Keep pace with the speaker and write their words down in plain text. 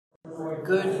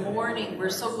Good morning. We're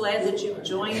so glad that you've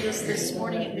joined us this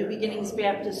morning at New Beginnings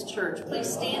Baptist Church. Please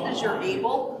stand as you're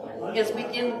able as we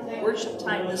begin worship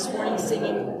time this morning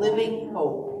singing Living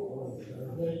Hope.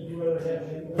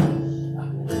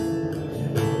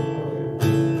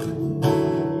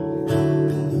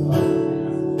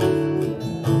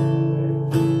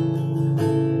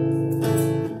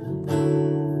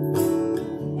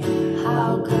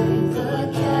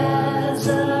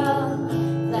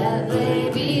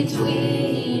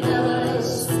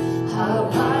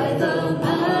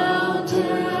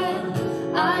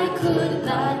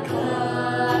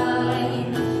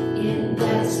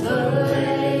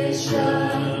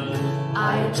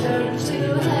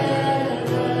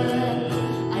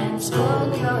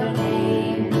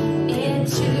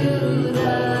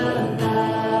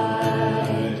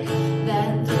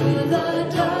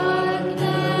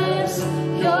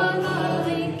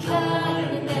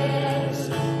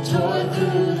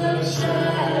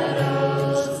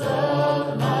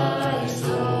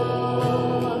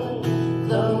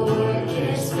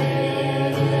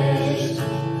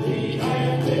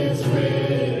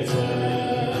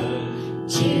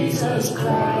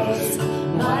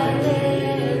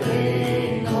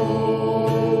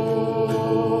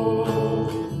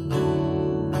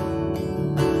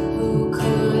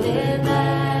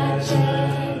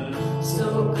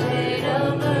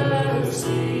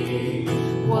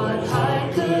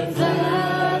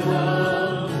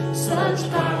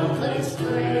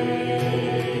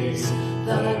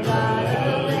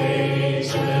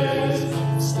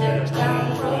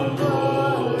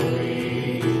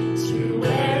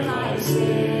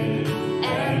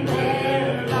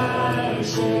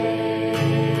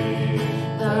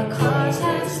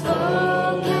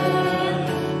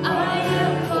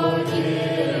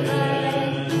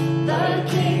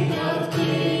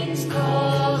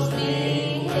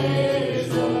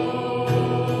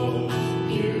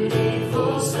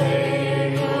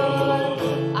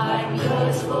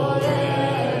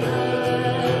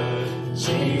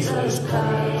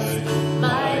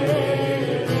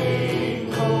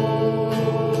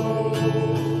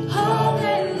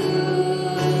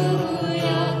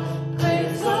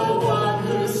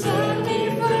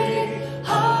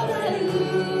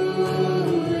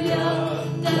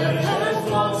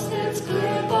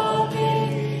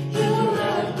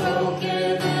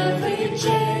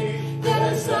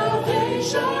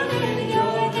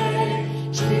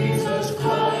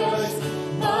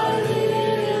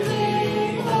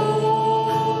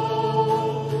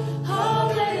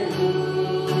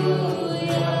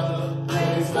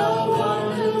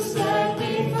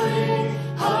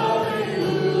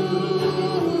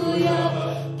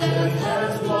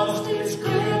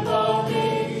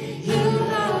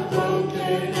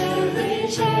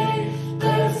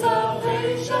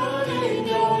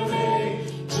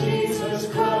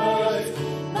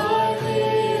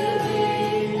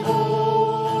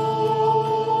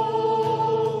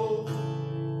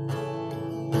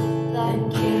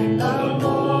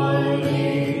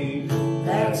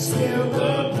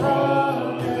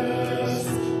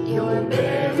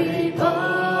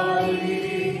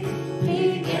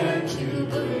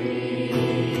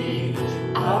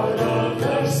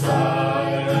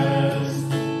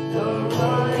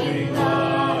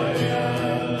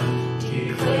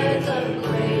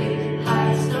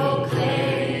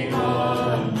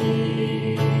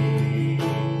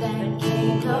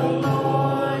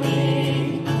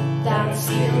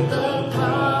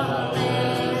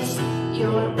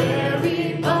 Your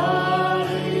very body.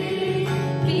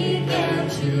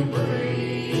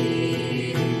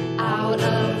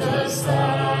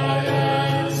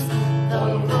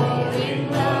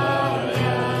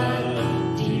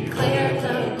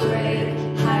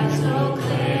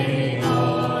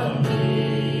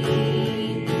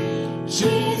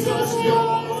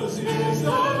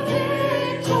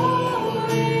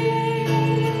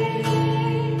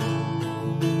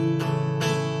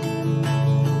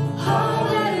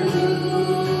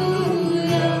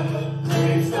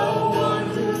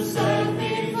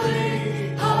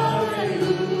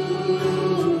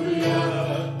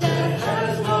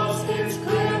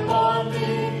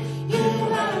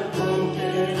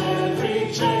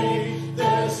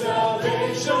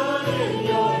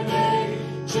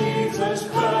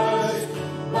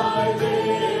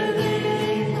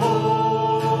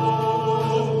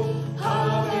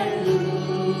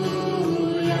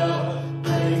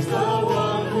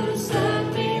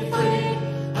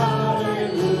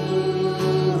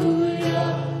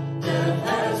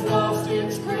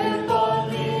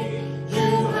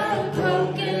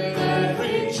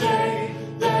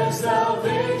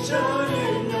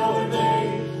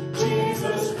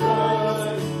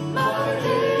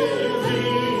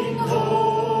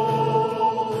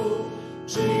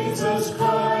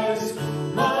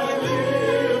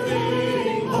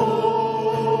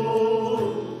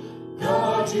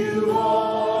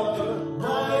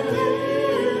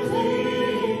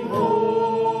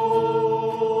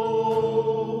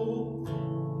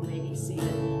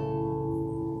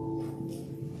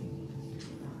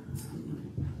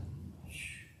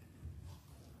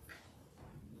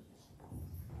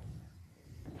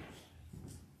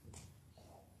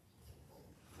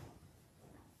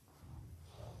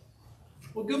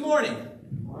 Well, good morning.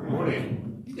 Good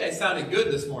morning. You guys sounded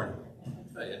good this morning.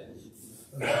 I'll tell you.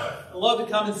 I love to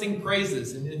come and sing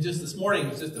praises, and just this morning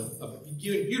was just a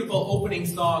beautiful opening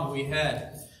song we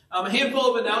had. A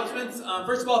handful of announcements.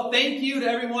 First of all, thank you to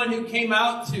everyone who came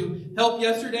out to help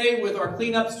yesterday with our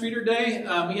Clean Up Streeter Day.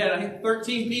 We had, I think,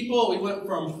 13 people. We went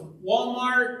from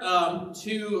Walmart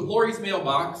to Lori's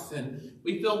mailbox, and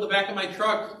we filled the back of my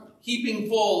truck heaping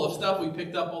full of stuff we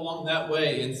picked up along that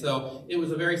way. And so it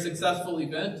was a very successful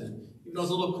event, and even though it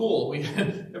was a little cool, we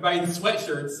had everybody in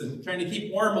sweatshirts and trying to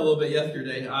keep warm a little bit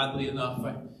yesterday, oddly enough.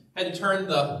 I had to turn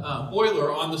the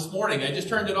boiler on this morning. I just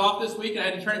turned it off this week, and I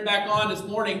had to turn it back on this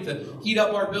morning to heat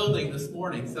up our building this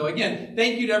morning. So again,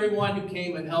 thank you to everyone who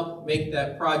came and helped make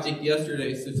that project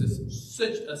yesterday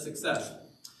such a success.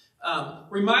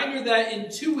 Reminder that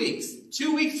in 2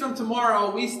 weeks from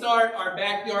tomorrow, we start our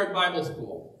backyard Bible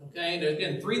school. Okay, there's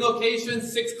again 3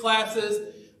 locations, 6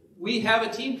 classes. We have a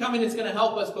team coming that's going to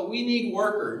help us, but we need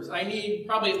workers. I need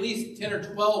probably at least 10 or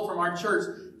 12 from our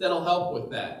church that'll help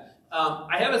with that.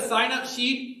 I have a sign-up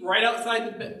sheet right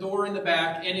outside the door in the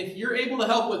back, and if you're able to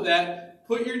help with that,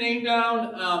 put your name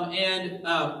down,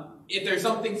 if there's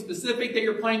something specific that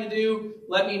you're planning to do,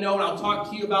 let me know, and I'll talk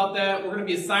to you about that. We're going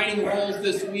to be assigning roles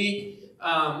this week.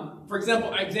 For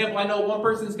example, I know one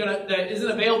person's that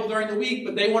isn't available during the week,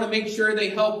 but they want to make sure they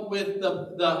help with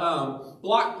the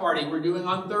block party we're doing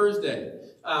on Thursday.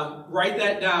 Write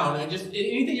that down, and just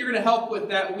anything you're going to help with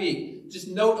that week, just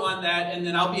note on that, and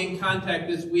then I'll be in contact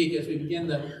this week as we begin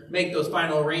to make those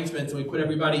final arrangements and we put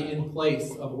everybody in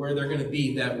place of where they're going to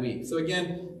be that week. So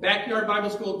again, Backyard Bible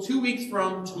School 2 weeks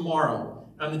from tomorrow.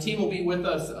 The team will be with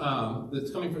us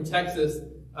that's coming from Texas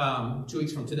 2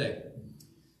 weeks from today.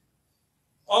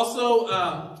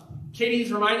 Also,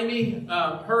 Katie's reminding me,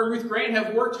 her and Ruth Grant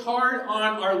have worked hard on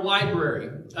our library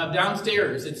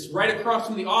downstairs. It's right across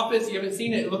from the office. You haven't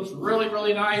seen it. It looks really,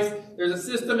 really nice. There's a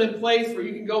system in place where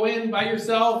you can go in by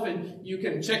yourself and you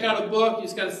can check out a book. You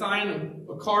just got to sign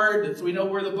a card so we know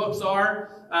where the books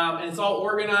are. And it's all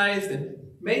organized. And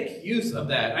make use of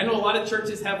that. I know a lot of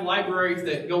churches have libraries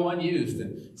that go unused.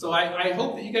 And so I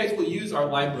hope that you guys will use our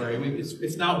library.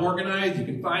 It's now organized. You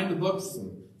can find the books.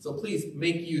 So please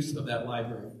make use of that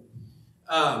library.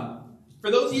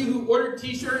 For those of you who ordered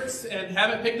t-shirts and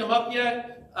haven't picked them up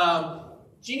yet,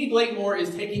 Jeannie Blakemore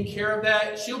is taking care of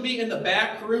that. She'll be in the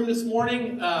back room this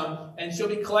morning, and she'll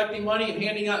be collecting money and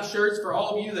handing out shirts for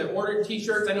all of you that ordered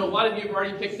t-shirts. I know a lot of you have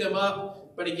already picked them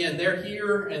up, but again, they're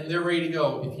here and they're ready to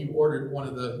go if you ordered one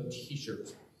of the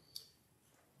t-shirts.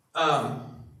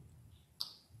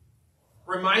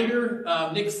 Reminder,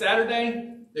 next Saturday,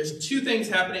 there's 2 things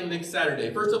happening next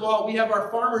Saturday. First of all, we have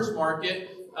our farmers market.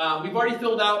 We've already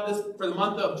filled out this for the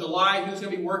month of July, who's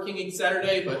going to be working each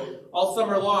Saturday, but all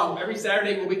summer long, every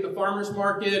Saturday we'll be at the farmers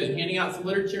market and handing out some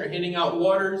literature and handing out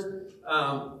waters.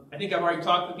 I think I've already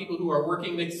talked to people who are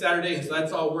working next Saturday, and so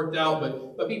that's all worked out,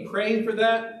 but be praying for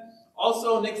that.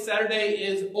 Also, next Saturday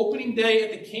is opening day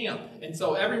at the camp, and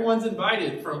so everyone's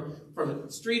invited from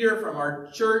Streeter, from our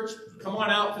church. Come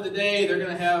on out for the day. They're going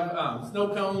to have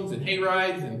snow cones and hay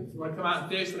rides, and if you want to come out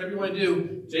and fish, whatever you want to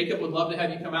do, Jacob would love to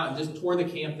have you come out and just tour the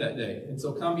camp that day, and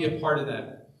so come be a part of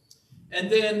that.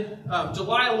 And then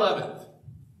July 11th,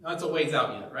 that's a ways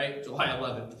out yet, right? July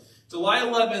 11th. July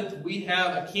 11th, we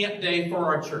have a camp day for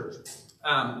our church.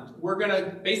 We're going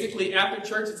to, basically, after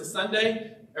church, it's a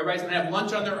Sunday, everybody's going to have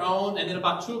lunch on their own, and then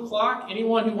about 2 o'clock,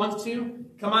 anyone who wants to,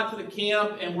 come out to the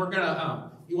camp, and we're going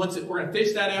to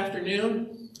fish that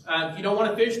afternoon. If you don't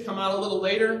want to fish, come out a little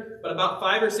later, but about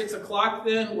 5 or 6 o'clock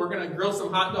then, we're going to grill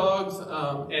some hot dogs,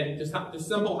 and just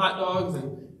simple hot dogs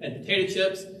and potato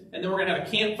chips, and then we're going to have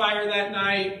a campfire that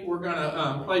night. We're going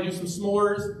to probably do some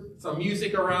s'mores, some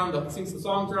music sing some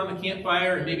songs around the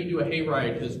campfire, and maybe do a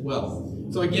hayride as well.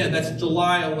 So again, that's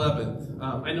July 11th.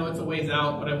 I know it's a ways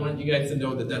out, but I wanted you guys to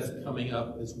know that that's coming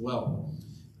up as well.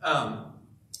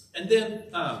 And then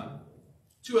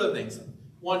 2 other things.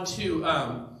 Want to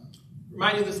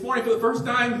remind you this morning, for the first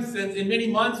time since in many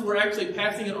months, we're actually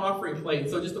passing an offering plate.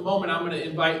 So just a moment, I'm going to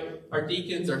invite our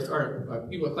deacons or our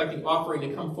people collecting offering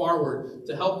to come forward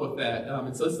to help with that.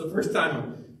 And so this is the first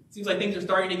time. It seems like things are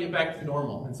starting to get back to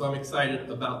normal, and so I'm excited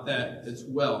about that as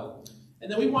well.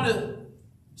 And then we want to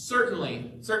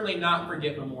certainly not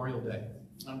forget Memorial Day.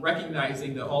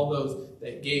 Recognizing that all those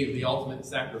that gave the ultimate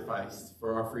sacrifice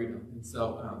for our freedom. And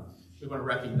so we want to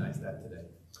recognize that today.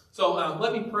 So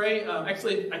let me pray.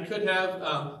 Actually, I could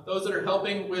have those that are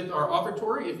helping with our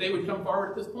offertory, if they would come forward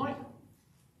at this point.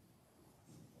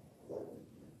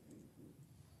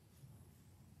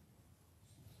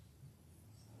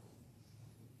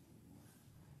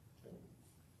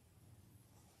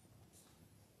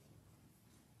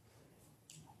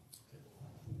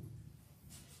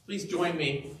 Please join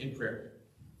me in prayer.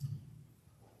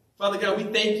 Father God, we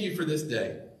thank you for this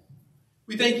day.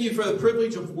 We thank you for the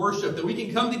privilege of worship, that we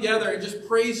can come together and just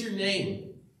praise your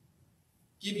name,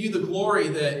 give you the glory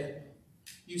that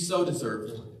you so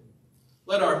deserve.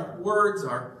 Let our words,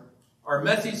 our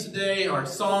message today, our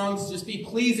songs just be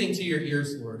pleasing to your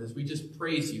ears, Lord, as we just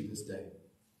praise you this day.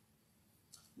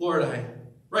 Lord, I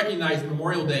recognize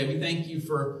Memorial Day. We thank you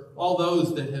for all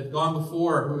those that have gone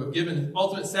before, who have given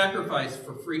ultimate sacrifice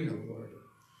for freedom, Lord.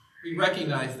 We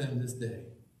recognize them this day.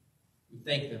 We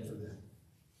thank them for that.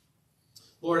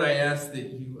 Lord, I ask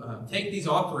that you take these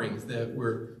offerings that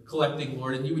we're collecting,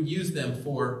 Lord, and you would use them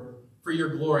for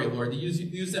your glory, Lord.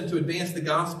 Use them to advance the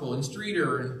gospel in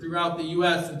Streeter and throughout the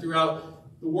U.S. and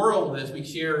throughout the world as we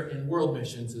share in world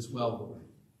missions as well, Lord.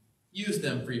 Use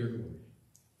them for your glory.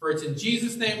 For it's in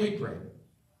Jesus' name we pray.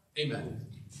 Amen.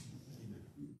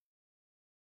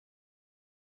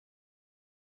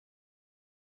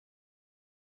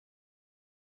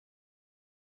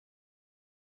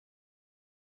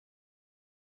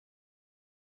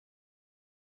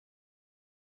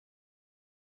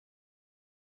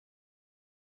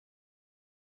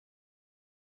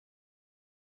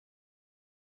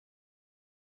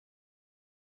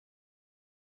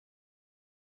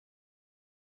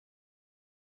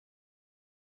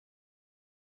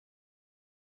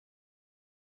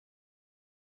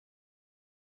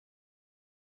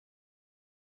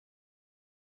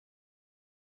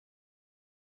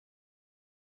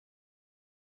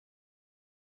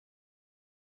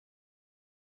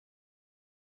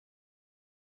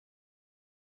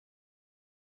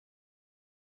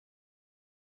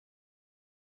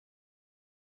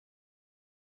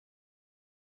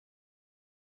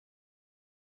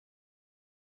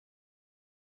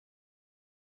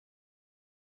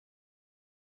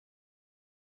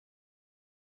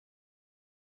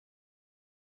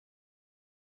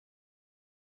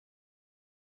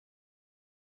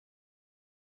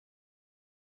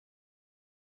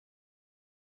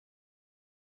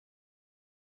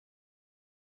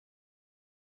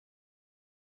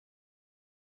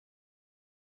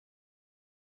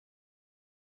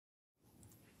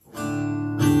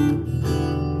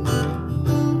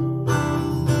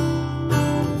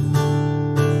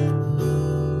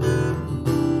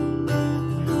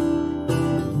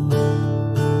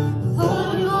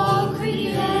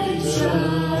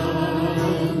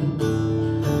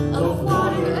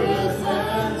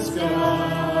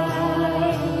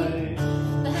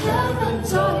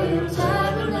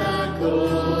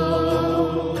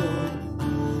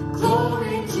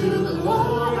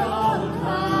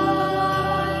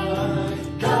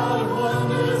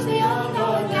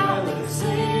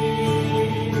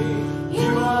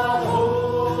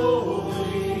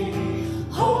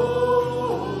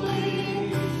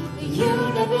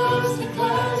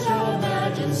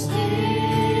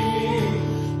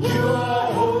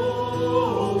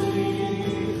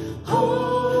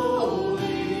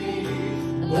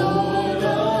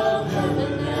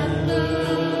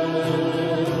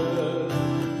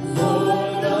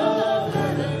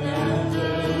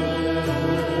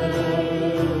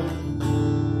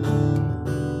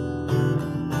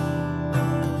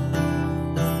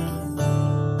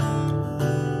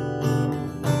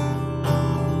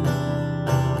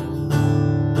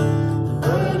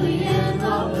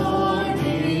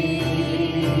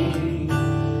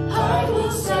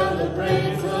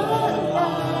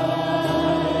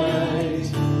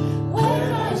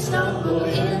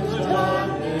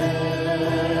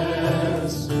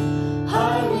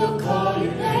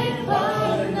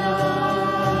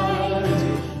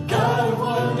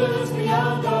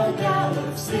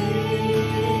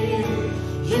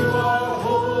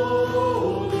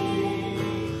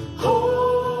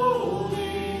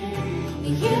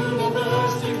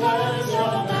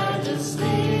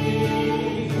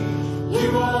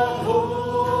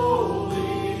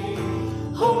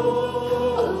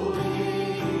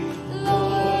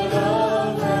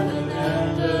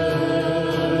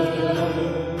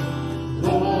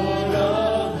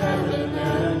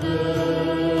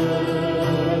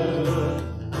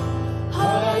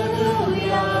 Hallelujah.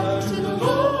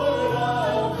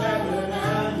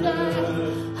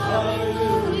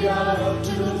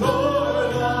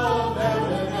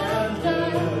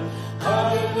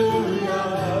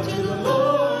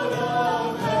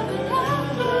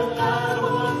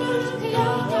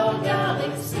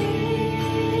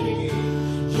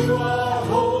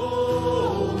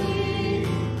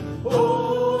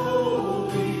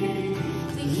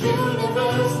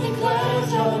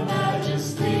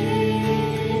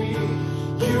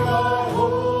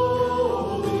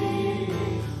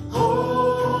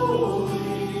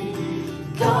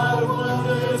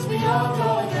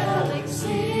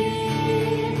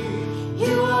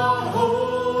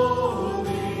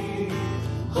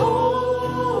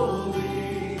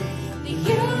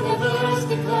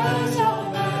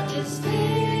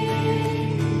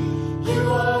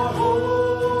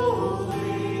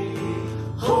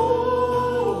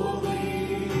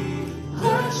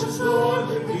 precious Lord,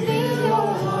 reveal your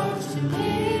heart to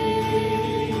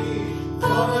me.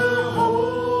 Father,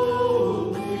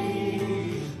 holy,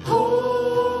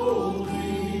 holy,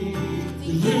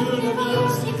 the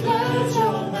universe declares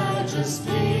your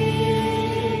majesty.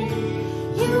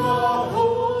 You are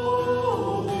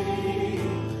holy,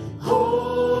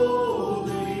 holy,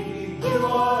 you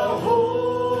are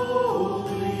holy,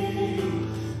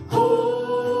 holy,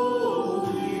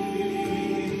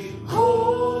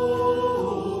 holy.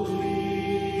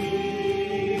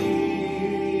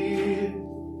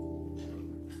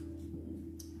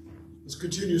 Let's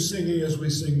continue singing as we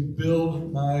sing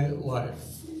Build My Life.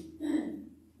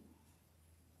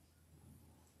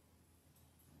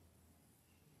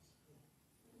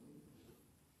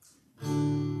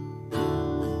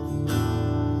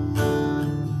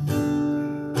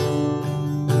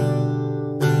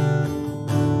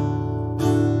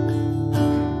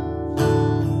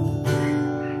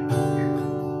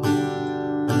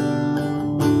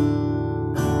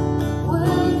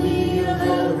 Worthy of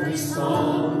every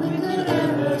song we could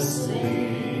ever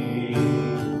sing,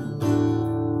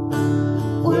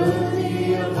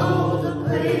 worthy of all the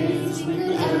praise we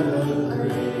could ever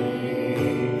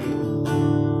bring,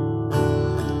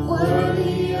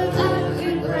 worthy of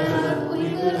every breath we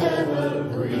could ever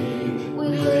breathe. We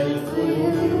live for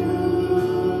you.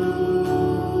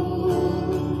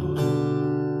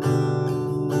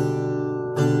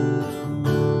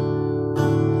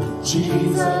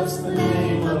 Jesus, the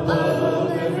name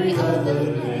above every other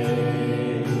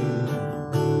name.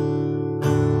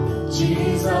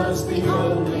 Jesus, the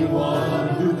only one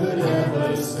who could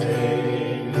ever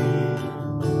save.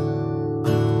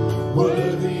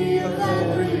 Worthy of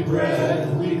every breath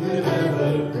we could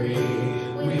ever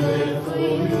breathe. We live for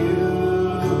you.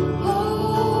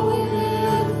 Oh, we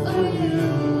live for you.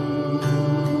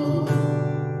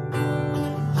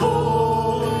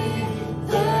 Holy,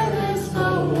 there is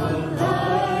no one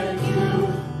like you.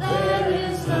 There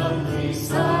is none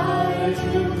beside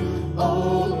you.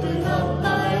 Open up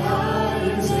my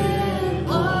eyes in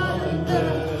wonder.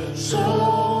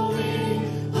 Show me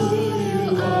who you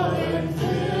are and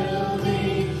fill me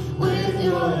with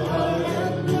your heart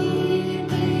and lead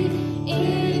me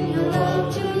in your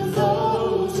love to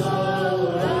those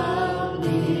around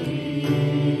me.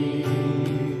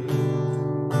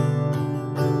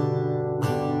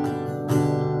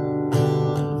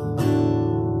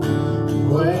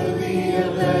 Worthy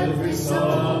of every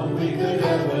song we could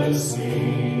ever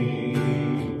sing,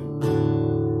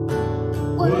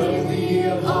 worthy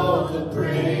of all the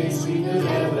praise we could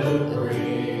ever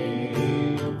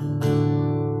bring,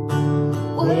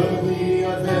 worthy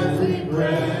of every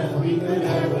breath we could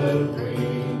ever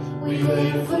breathe. We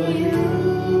live for you.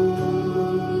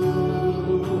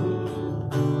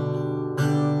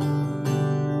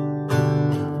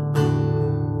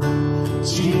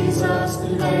 Jesus, the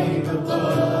name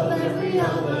above every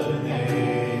other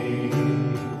name.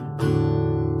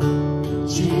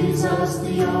 Jesus,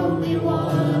 the only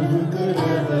one who could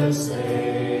ever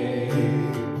save.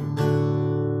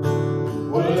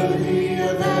 Worthy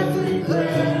of every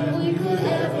breath we could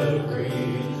ever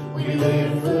breathe. We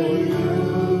live for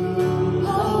you.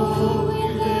 Oh, we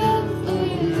live for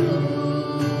you.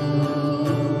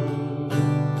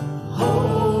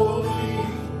 Holy,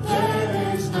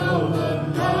 there is no one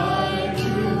like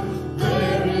you.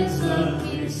 There is none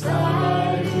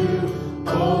beside you.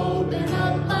 Open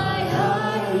up my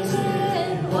eyes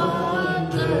in wonder.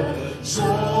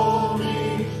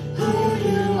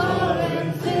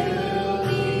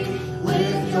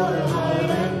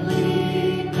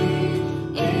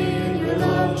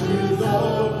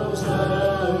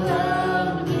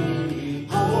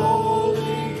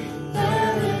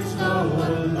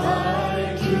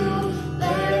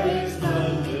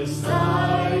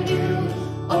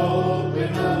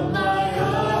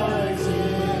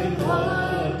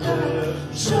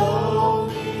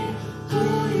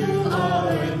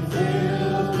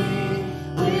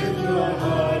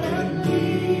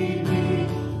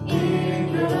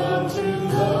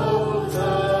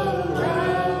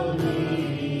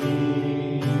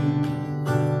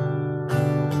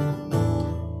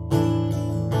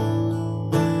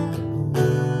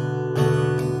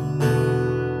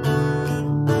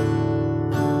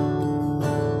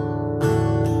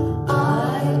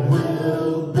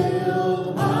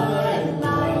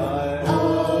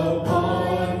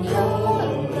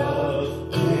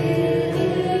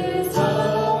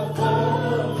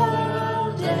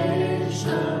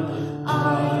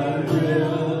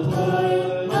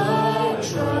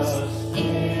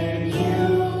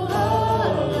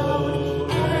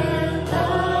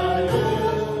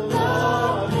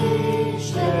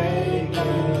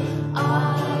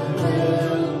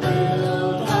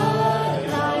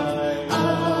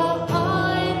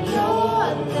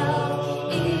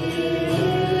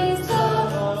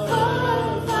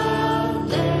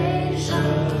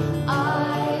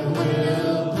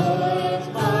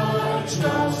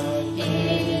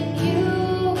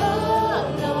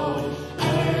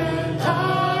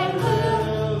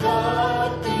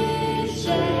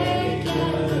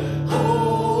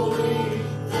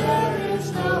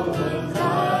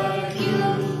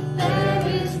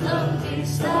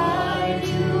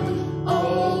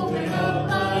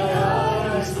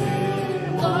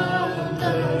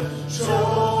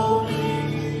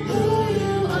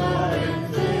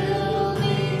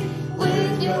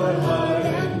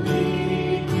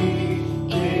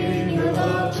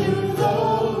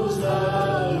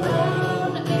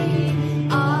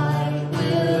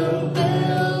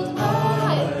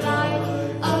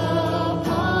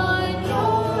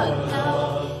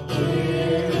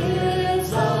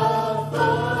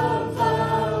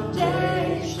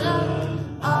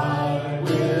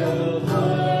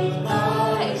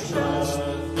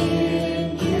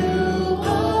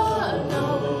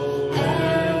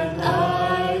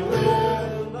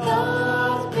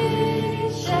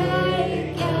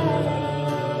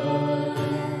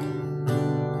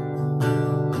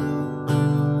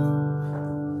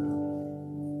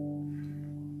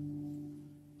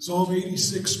 Psalm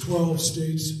 86:12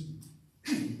 states,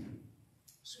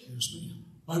 excuse me,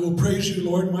 I will praise you,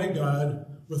 Lord my God,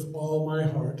 with all my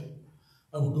heart.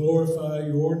 I will glorify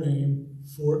your name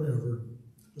forever.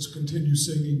 Let's continue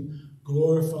singing,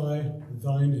 Glorify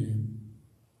thy name.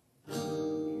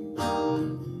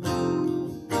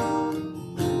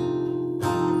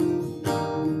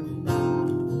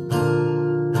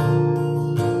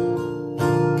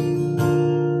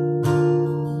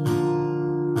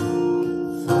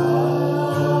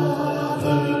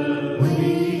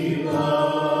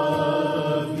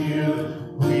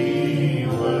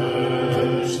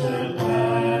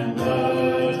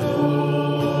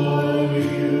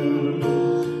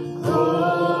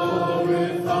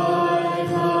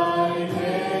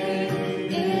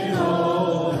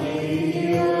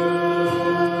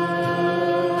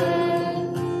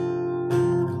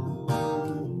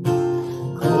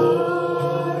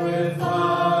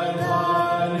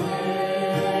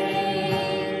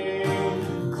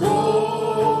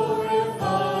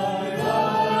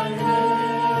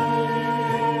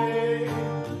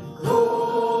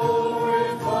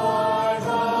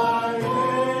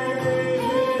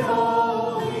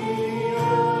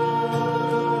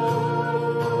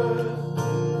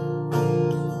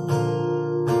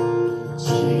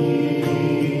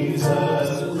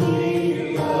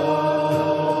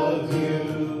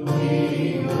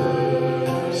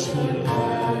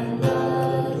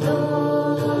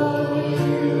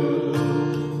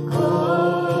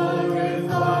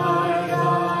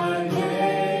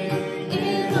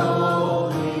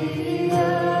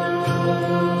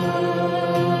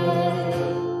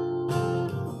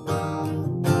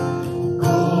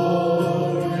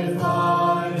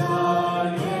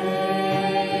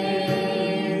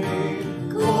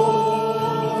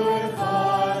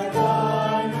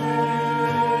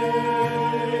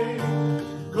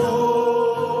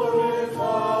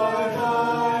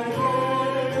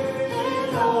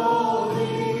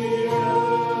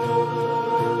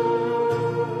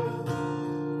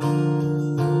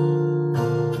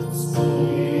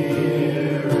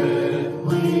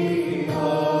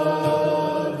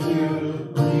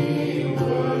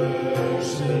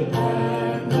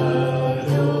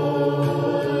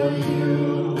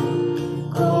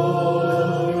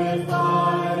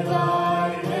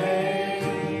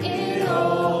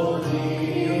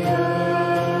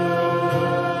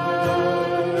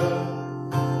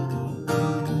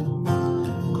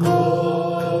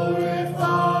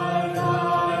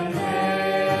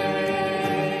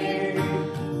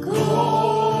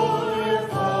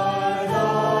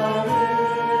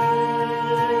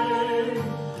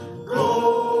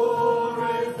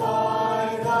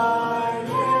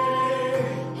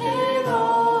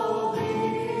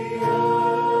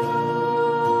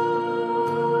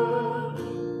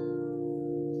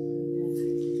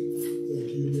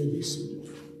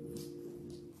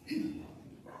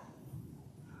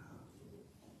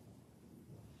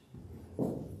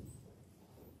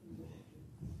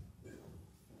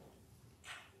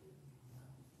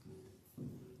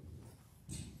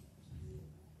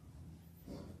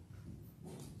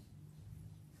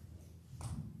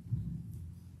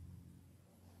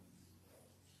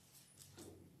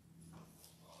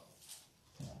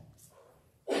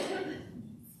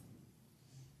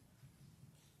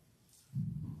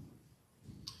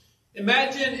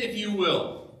 Imagine, if you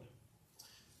will,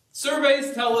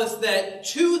 surveys tell us that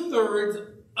 2/3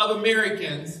 of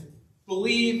Americans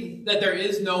believe that there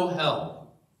is no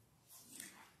hell.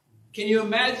 Can you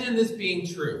imagine this being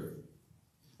true?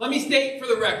 Let me state for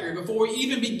the record, before we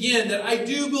even begin, that I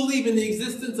do believe in the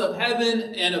existence of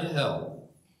heaven and of hell.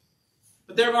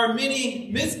 But there are many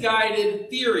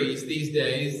misguided theories these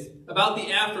days about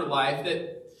the afterlife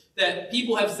that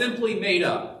people have simply made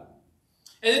up.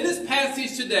 And in this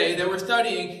passage today that we're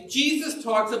studying, Jesus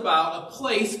talks about a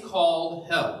place called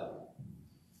hell.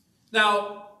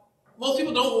 Now, most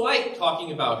people don't like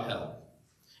talking about hell.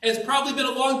 And it's probably been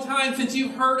a long time since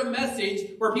you've heard a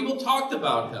message where people talked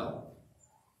about hell.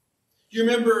 Do you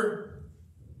remember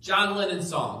John Lennon's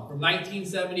song from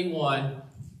 1971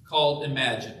 called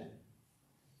Imagine?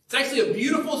 It's actually a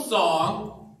beautiful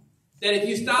song that if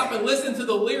you stop and listen to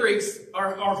the lyrics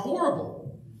are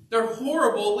horrible. They're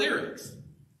horrible lyrics.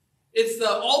 It's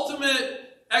the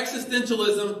ultimate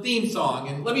existentialism theme song.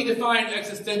 And let me define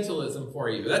existentialism for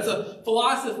you. That's a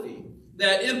philosophy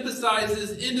that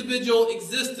emphasizes individual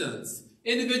existence,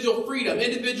 individual freedom,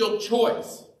 individual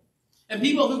choice. And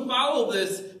people who follow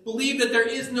this believe that there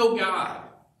is no God.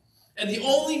 And the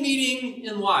only meaning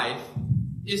in life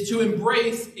is to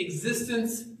embrace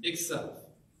existence itself.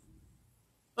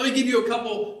 Let me give you a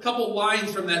couple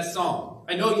lines from that song.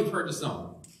 I know you've heard the song.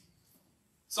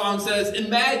 Song says,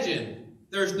 imagine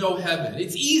there's no heaven.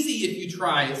 It's easy if you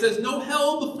try. It says, no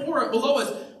hell below us,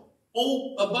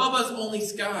 above us only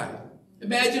sky.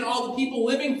 Imagine all the people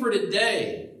living for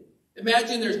today.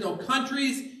 Imagine there's no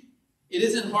countries. It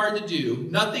isn't hard to do.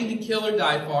 Nothing to kill or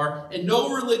die for, and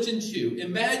no religion too.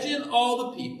 Imagine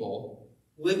all the people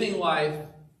living life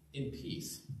in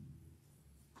peace.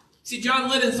 See, John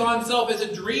Lennon saw himself as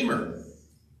a dreamer,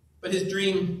 but his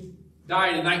dream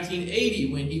died in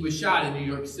 1980 when he was shot in New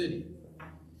York City.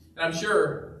 And I'm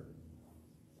sure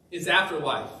his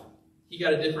afterlife, he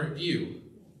got a different view.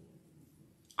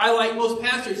 I, like most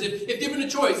pastors, if given a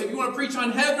choice, if you want to preach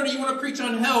on heaven or you want to preach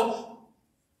on hell,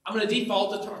 I'm going to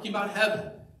default to talking about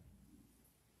heaven.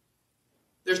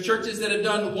 There's churches that have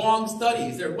done long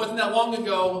studies. There wasn't that long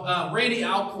ago, Randy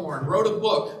Alcorn wrote a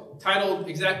book titled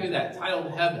exactly that,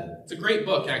 titled Heaven. It's a great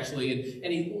book, actually,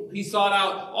 and he sought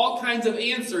out all kinds of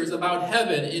answers about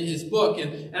heaven in his book.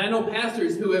 And I know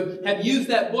pastors who have used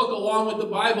that book along with the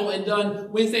Bible and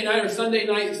done Wednesday night or Sunday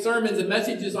night sermons and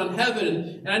messages on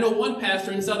heaven. And I know one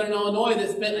pastor in Southern Illinois that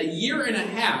spent 1.5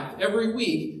 years every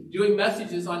week doing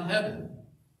messages on heaven.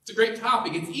 It's a great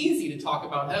topic. It's easy to talk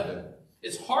about heaven.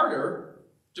 It's harder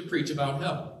to preach about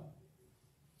hell.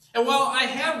 And while I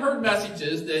have heard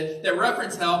messages that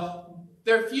reference hell,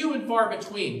 they're few and far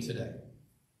between today.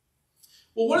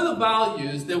 Well, one of the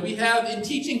values that we have in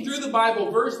teaching through the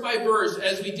Bible verse by verse,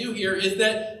 as we do here, is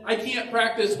that I can't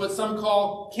practice what some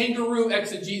call kangaroo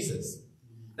exegesis.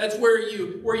 That's where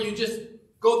you just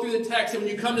go through the text, and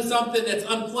when you come to something that's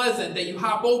unpleasant, that you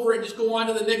hop over and just go on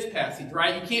to the next passage,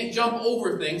 right? You can't jump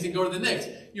over things and go to the next.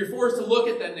 You're forced to look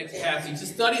at that next passage, to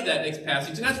study that next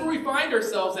passage, and that's where we find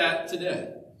ourselves at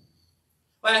today.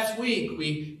 Last week,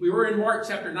 we were in Mark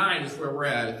chapter 9, is where we're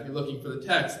at, if you're looking for the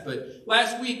text. But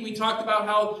last week, we talked about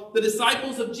how the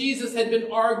disciples of Jesus had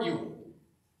been arguing. Do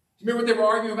you remember what they were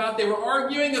arguing about? They were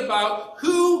arguing about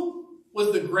who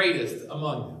was the greatest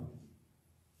among them.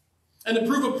 And to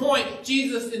prove a point,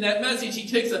 Jesus, in that message, he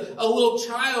takes a little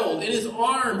child in his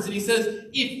arms, and he says,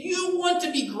 if you want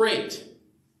to be great,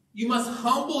 you must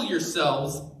humble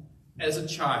yourselves as a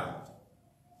child.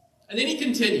 And then he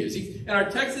continues. And our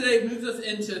text today moves us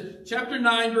into chapter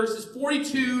 9, verses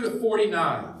 42 to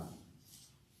 49.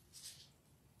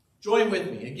 Join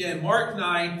with me. Again, Mark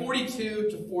 9, 42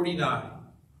 to 49. It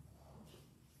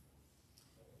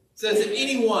says, if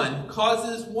anyone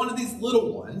causes one of these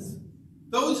little ones,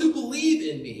 those who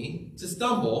believe in me, to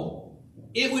stumble,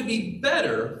 it would be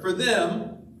better for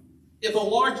them if a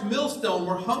large millstone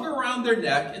were hung around their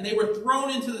neck and they were thrown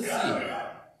into the sea.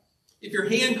 If your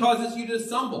hand causes you to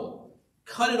stumble,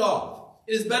 cut it off.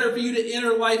 It is better for you to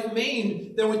enter life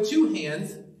maimed than with 2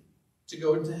 hands to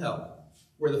go into hell,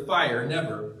 where the fire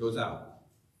never goes out.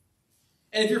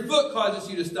 And if your foot causes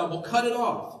you to stumble, cut it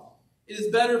off. It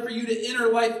is better for you to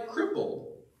enter life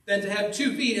crippled than to have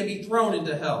 2 feet and be thrown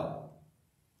into hell.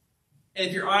 And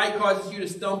if your eye causes you to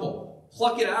stumble,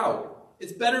 pluck it out.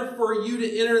 It's better for you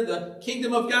to enter the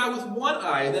kingdom of God with 1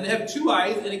 eye than to have 2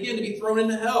 eyes and again to be thrown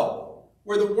into hell,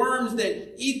 where the worms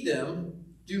that eat them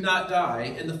do not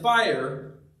die, and the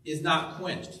fire is not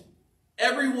quenched.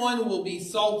 Everyone will be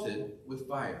salted with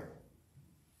fire.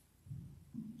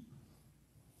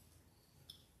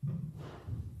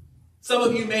 Some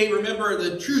of you may remember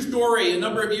the true story a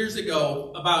number of years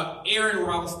ago about Aaron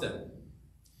Ralston.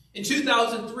 In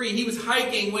 2003, he was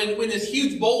hiking when this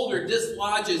huge boulder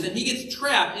dislodges, and he gets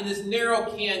trapped in this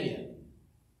narrow canyon.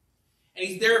 And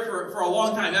he's there for a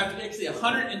long time. After actually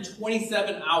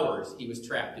 127 hours, he was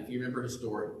trapped, if you remember his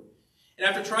story. And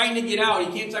after trying to get out,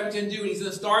 he can't decide what he's going to do, and he's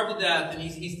going to starve to death, and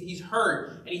he's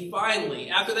hurt. And he finally,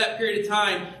 after that period of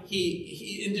time,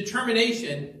 he in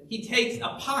determination, he takes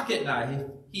a pocket knife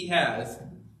he has,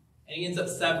 and he ends up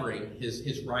severing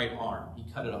his right arm.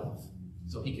 He cut it off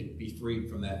so he could be freed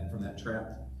from that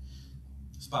trap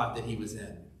spot that he was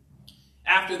in.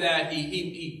 After that,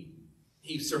 he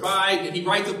survived, and he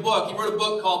writes a book. He wrote a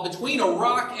book called Between a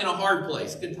Rock and a Hard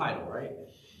Place. Good title, right?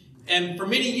 And for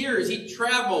many years, he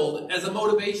traveled as a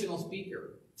motivational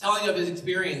speaker, telling of his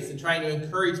experience and trying to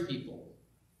encourage people.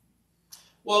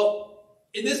 Well,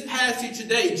 in this passage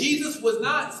today, Jesus was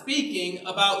not speaking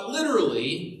about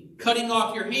literally cutting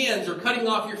off your hands or cutting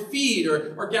off your feet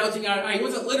or gouging out an eye. He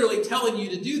wasn't literally telling you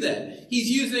to do that. He's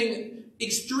using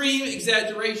extreme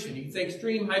exaggeration. You could say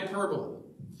extreme hyperbole.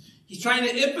 He's trying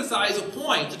to emphasize a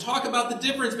point, to talk about the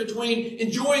difference between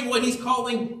enjoying what he's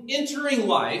calling entering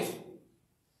life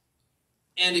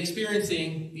and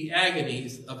experiencing the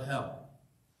agonies of hell.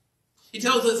 He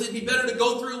tells us it'd be better to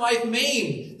go through life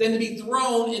maimed than to be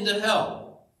thrown into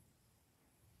hell.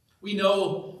 We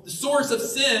know the source of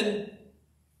sin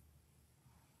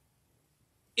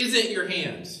isn't your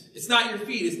hands. It's not your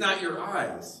feet. It's not your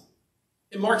eyes.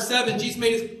 In Mark 7, Jesus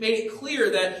made it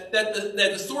clear that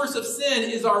the source of sin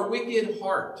is our wicked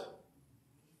heart.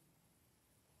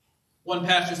 One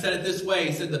pastor said it this way.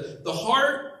 He said, the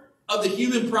heart of the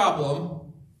human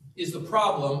problem is the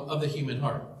problem of the human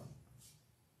heart.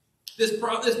 This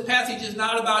passage is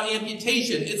not about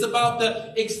amputation. It's about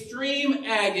the extreme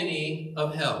agony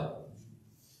of hell.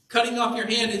 Cutting off your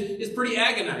hand is pretty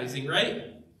agonizing, right?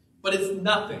 But it's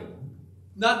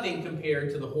nothing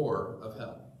compared to the horror of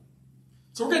hell.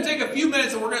 So we're going to take a few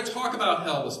minutes and we're going to talk about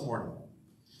hell this morning.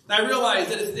 And I realize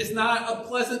that it's not a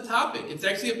pleasant topic. It's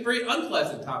actually a very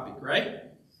unpleasant topic, right?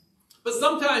 But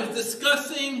sometimes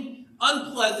discussing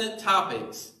unpleasant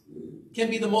topics can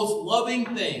be the most loving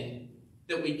thing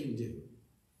that we can do.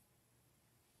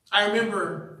 I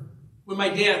remember when my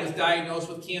dad was diagnosed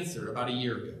with cancer about a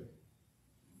year ago.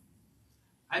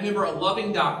 I remember a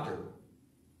loving doctor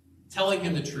telling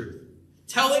him the truth,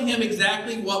 telling him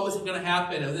exactly what was going to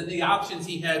happen and the options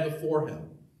he had before him.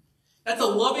 That's a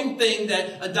loving thing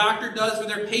that a doctor does for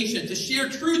their patient, to share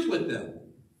truth with them.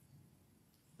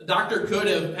 The doctor could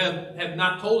have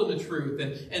not told him the truth,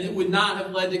 and it would not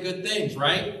have led to good things,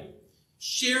 right?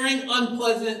 Sharing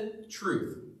unpleasant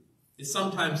truth is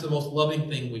sometimes the most loving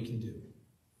thing we can do.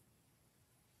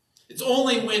 It's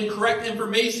only when correct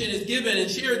information is given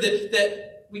and shared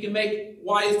that we can make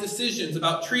wise decisions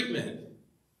about treatment,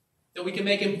 that we can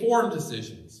make informed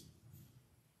decisions.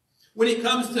 When it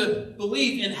comes to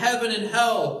belief in heaven and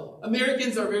hell,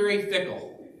 Americans are very fickle.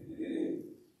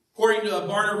 According to a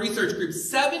Barna Research Group,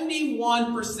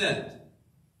 71%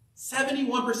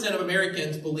 of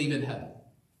Americans believe in heaven.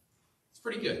 It's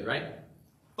pretty good, right?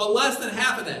 But less than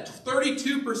half of that,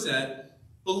 32%,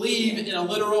 believe in a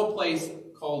literal place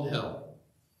called hell.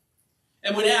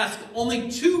 And when asked, only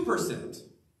 2%,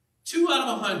 2 out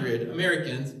of 100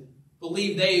 Americans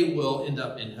believe they will end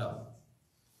up in hell.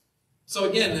 So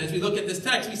again, as we look at this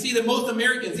text, we see that most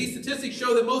Americans, these statistics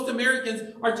show that most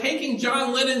Americans are taking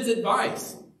John Lennon's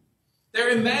advice. They're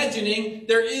imagining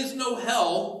there is no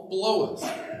hell below us.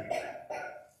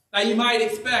 Now you might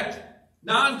expect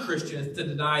non-Christians to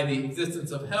deny the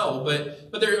existence of hell,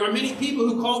 but there are many people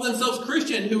who call themselves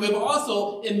Christian who have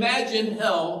also imagined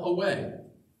hell away.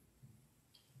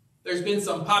 There's been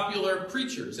some popular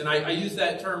preachers, and I use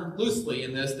that term loosely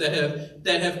in this,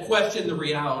 that have questioned the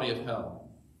reality of hell.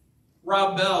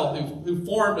 Rob Bell,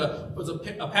 was a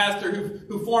pastor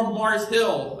who formed Mars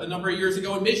Hill a number of years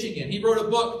ago in Michigan. He wrote a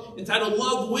book entitled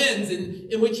Love Wins,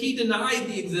 in which he denied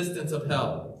the existence of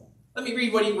hell. Let me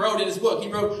read what he wrote in his book. He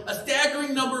wrote, "A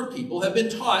staggering number of people have been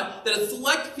taught that a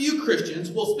select few Christians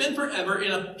will spend forever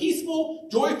in a peaceful,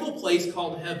 joyful place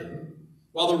called heaven,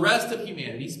 while the rest of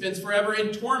humanity spends forever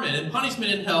in torment and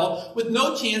punishment in hell with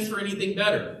no chance for anything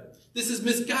better. This is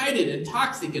misguided and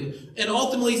toxic and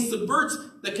ultimately subverts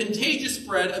the contagious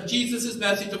spread of Jesus'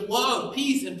 message of love,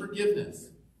 peace, and forgiveness."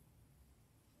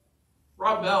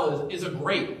 Rob Bell is a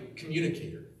great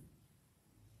communicator.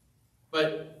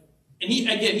 He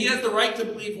has the right to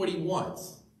believe what he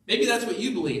wants. Maybe that's what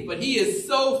you believe, but he is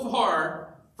so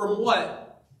far from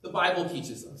what the Bible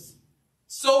teaches us.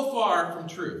 So far from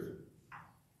truth.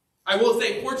 I will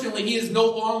say, fortunately, he is no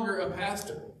longer a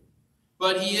pastor.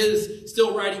 But he is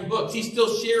still writing books. He's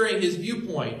still sharing his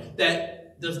viewpoint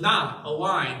that does not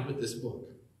align with this book.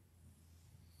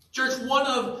 Church, one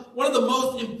of the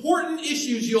most important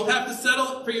issues you'll have to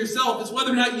settle for yourself is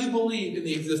whether or not you believe in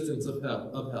the existence of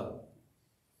hell.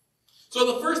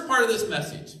 So the first part of this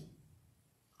message,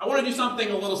 I want to do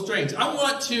something a little strange.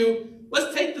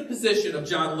 Let's take the position of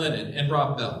John Lennon and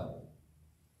Rob Bell.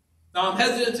 Now I'm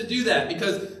hesitant to do that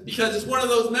because it's one of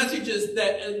those messages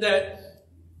that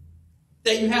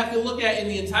you have to look at in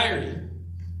the entirety.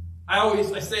 I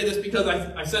say this because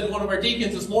I said to one of our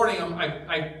deacons this morning,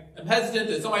 I'm hesitant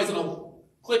that somebody's going to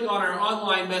click on our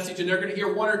online message and they're going to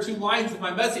hear 1 or 2 lines of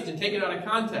my message and take it out of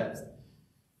context.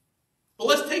 But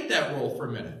let's take that role for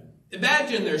a minute.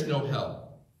 Imagine there's no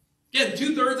hell. Again,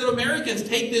 2/3 of Americans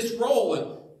take this role,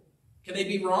 and can they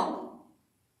be wrong?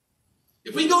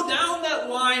 If we go down that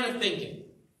line of thinking,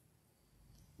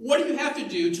 what do you have to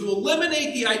do to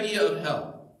eliminate the idea of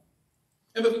hell?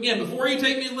 And again, before you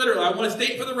take me literally, I want to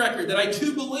state for the record that I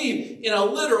do believe in a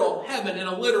literal heaven and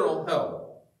a literal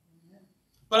hell.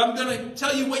 But I'm going to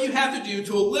tell you what you have to do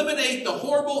to eliminate the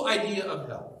horrible idea of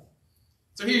hell.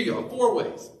 So here you go, 4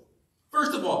 ways.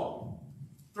 First of all,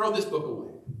 throw this book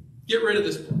away. Get rid of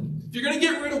this book. If you're going to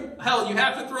get rid of hell, you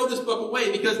have to throw this book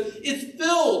away because it's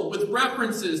filled with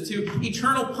references to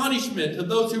eternal punishment to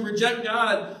those who reject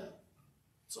God's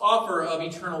offer of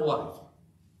eternal life.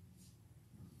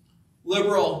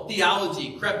 Liberal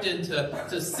theology crept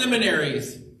into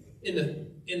seminaries in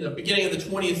the beginning of the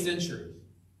 20th century.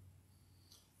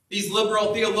 These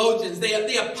liberal theologians,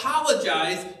 they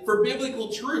apologized for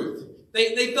biblical truth.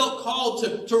 They felt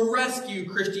called to rescue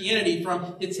Christianity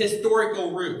from its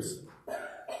historical roots.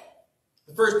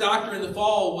 The first doctrine in the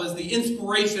fall was the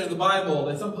inspiration of the Bible.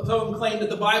 And some of them claimed that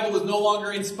the Bible was no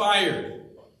longer inspired.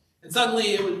 And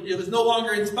suddenly it was no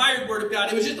longer inspired word of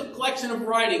God. It was just a collection of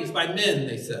writings by men,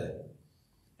 they said.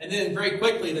 And then very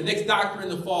quickly, the next doctrine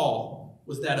in the fall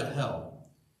was that of hell.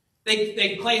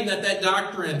 They claimed that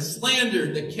doctrine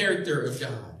slandered the character of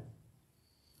God.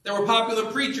 There were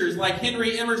popular preachers like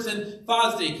Henry Emerson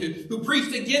Fosdick who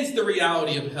preached against the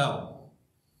reality of hell.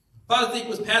 Fosdick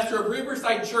was pastor of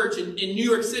Riverside Church in New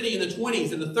York City in the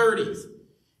 20s and the 30s.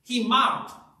 He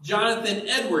mocked Jonathan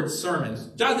Edwards' sermons.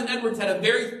 Jonathan Edwards had a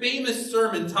very famous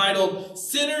sermon titled,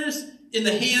 "Sinners in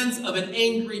the Hands of an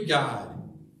Angry God."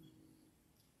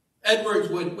 Edwards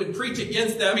would preach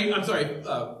against that.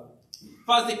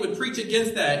 Fosdick would preach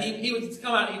against that. He would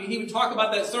come out, he would talk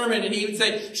about that sermon, and he would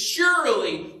say,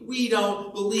 surely we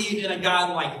don't believe in a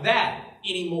God like that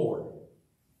anymore.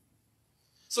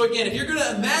 So again, if you're going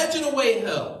to imagine away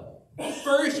hell,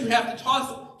 first you have to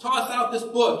toss out this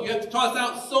book. You have to toss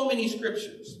out so many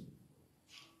scriptures.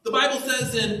 The Bible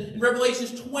says in Revelation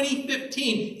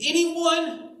 20:15,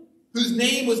 anyone whose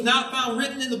name was not found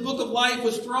written in the book of life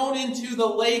was thrown into the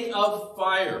lake of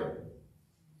fire.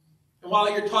 And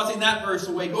while you're tossing that verse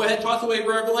away, go ahead, toss away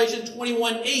Revelation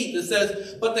 21:8 that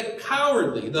says, but the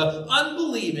cowardly, the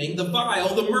unbelieving, the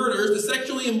vile, the murderers, the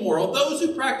sexually immoral, those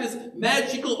who practice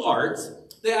magical arts,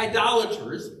 the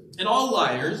idolaters, and all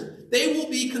liars, they will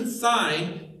be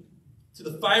consigned to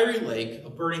the fiery lake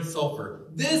of burning sulfur.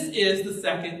 This is the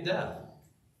second death.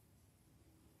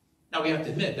 Now we have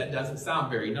to admit, that doesn't sound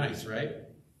very nice, right?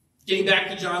 Getting back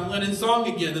to John Lennon's song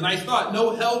again, the nice thought,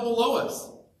 no hell below us.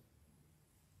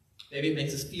 Maybe it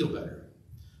makes us feel better.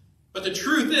 But the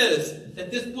truth is that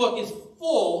this book is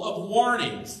full of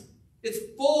warnings. It's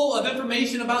full of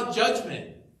information about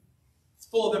judgment. It's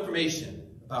full of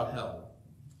information about hell.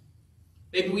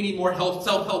 Maybe we need more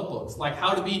self-help books, like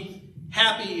How to Be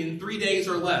Happy in 3 Days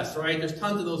or Less, right? There's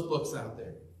tons of those books out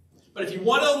there. But if you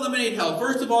want to eliminate hell,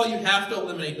 first of all, you have to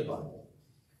eliminate the Bible.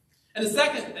 And the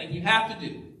second thing you have to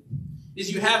do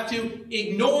is you have to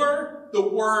ignore the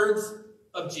words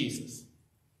of Jesus.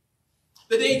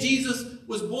 The day Jesus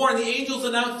was born, the angels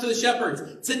announced to the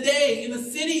shepherds, today in the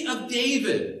city of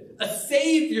David, a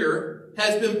Savior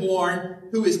has been born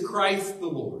who is Christ the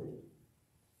Lord.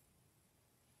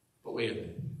 But wait a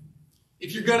minute.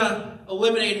 If you're going to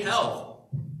eliminate hell,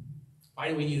 why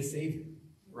do we need a Savior?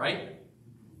 Right?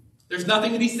 There's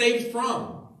nothing to be saved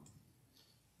from.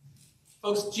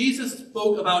 Folks, Jesus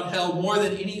spoke about hell more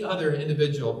than any other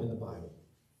individual in the Bible.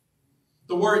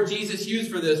 The word Jesus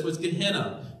used for this was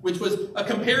Gehenna, which was a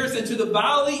comparison to the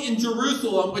valley in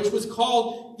Jerusalem, which was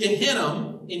called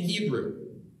Gehenna in Hebrew.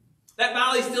 That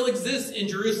valley still exists in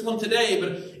Jerusalem today,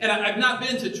 and I've not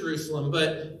been to Jerusalem,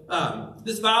 but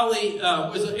this valley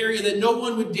was an area that no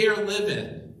one would dare live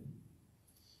in.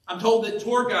 I'm told that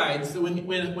tour guides, when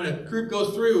a group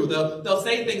goes through, they'll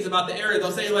say things about the area.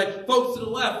 They'll say, like, folks to the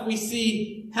left, we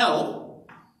see hell,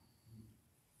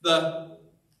 the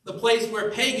place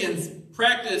where pagans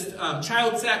practiced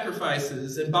child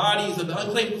sacrifices, and bodies of the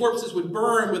unclaimed corpses would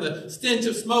burn with a stench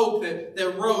of smoke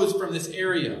that rose from this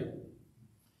area.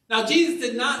 Now, Jesus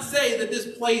did not say that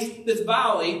this place, this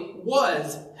valley,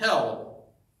 was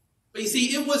hell. But you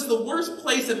see, it was the worst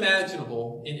place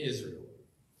imaginable in Israel.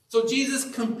 So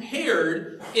Jesus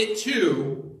compared it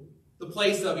to the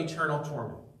place of eternal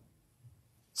torment.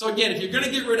 So again, if you're going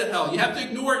to get rid of hell, you have to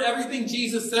ignore everything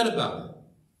Jesus said about it.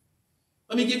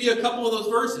 Let me give you a couple of those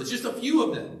verses, just a few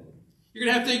of them. You're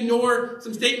going to have to ignore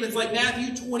some statements like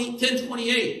Matthew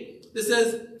 10:28 that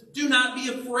says, do not be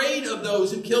afraid of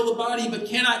those who kill the body but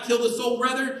cannot kill the soul.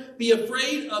 Rather, be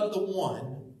afraid of the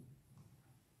one.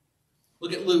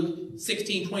 Look at Luke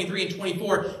 16:23 and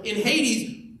 24. In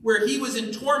Hades, where he was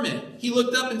in torment, he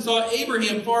looked up and saw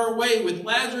Abraham far away with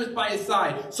Lazarus by his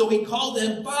side. So he called to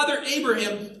him, Father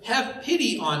Abraham, have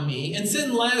pity on me and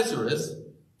send Lazarus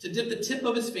to dip the tip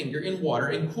of his finger in water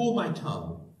and cool my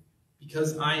tongue,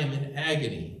 because I am in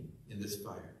agony in this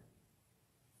fire.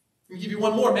 Let me give you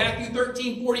one more. Matthew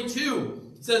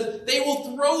 13:42 says, they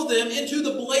will throw them into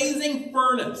the blazing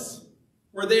furnace,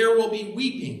 where there will be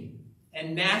weeping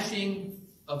and gnashing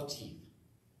of teeth.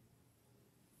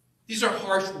 These are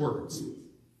harsh words.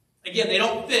 Again, they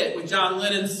don't fit with John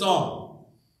Lennon's song,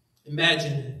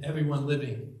 Imagine Everyone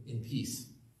Living in Peace.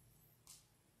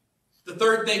 The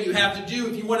third thing you have to do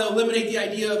if you want to eliminate the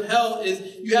idea of hell is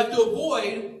you have to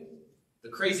avoid The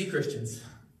crazy Christians.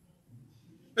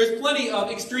 There's plenty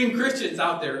of extreme Christians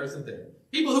out there, isn't there?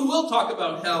 People who will talk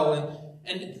about hell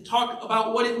and talk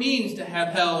about what it means to have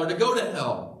hell or to go to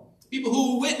hell. People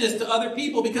who will witness to other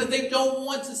people because they don't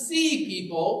want to see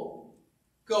people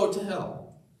go to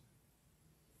hell.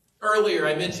 Earlier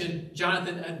I mentioned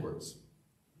Jonathan Edwards.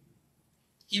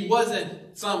 He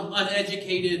wasn't some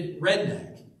uneducated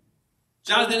redneck.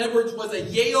 Jonathan Edwards was a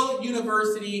Yale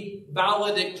University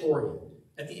valedictorian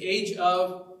at the age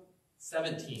of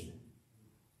 17.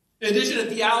 In addition to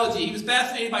theology, he was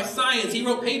fascinated by science. He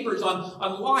wrote papers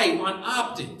on light, on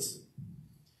optics.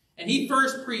 And he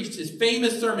first preached his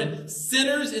famous sermon,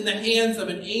 Sinners in the Hands of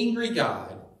an Angry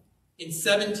God, in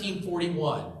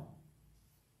 1741.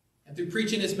 And through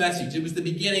preaching his message, it was the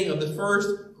beginning of the first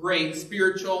great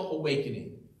spiritual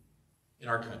awakening in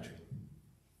our country.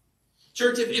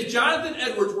 Church, if Jonathan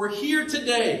Edwards were here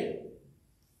today,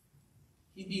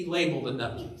 he'd be labeled a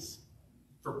nutcase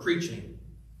for preaching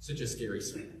such a scary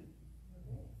sermon.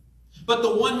 But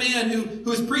the one man who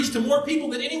has preached to more people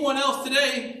than anyone else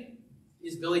today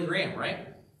is Billy Graham, right?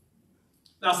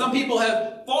 Now, some people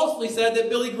have falsely said that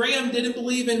Billy Graham didn't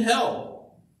believe in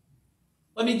hell.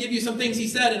 Let me give you some things he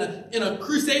said in a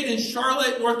crusade in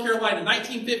Charlotte, North Carolina,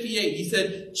 1958. He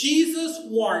said, Jesus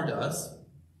warned us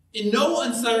in no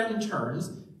uncertain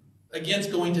terms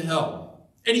against going to hell.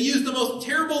 And he used the most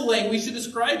terrible language to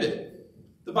describe it.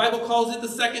 The Bible calls it the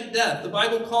second death. The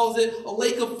Bible calls it a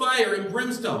lake of fire and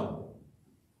brimstone.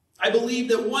 I believe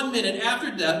that 1 minute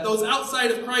after death, those outside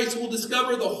of Christ will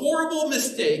discover the horrible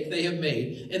mistake they have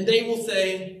made, and they will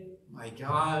say, my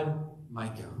God, my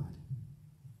God.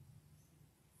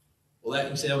 Well,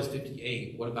 you say that was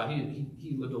 58. What about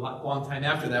he lived a long time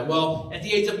after that. Well, at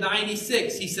the age of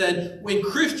 96, he said, when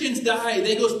Christians die,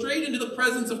 they go straight into the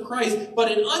presence of Christ,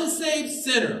 but an unsaved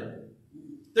sinner,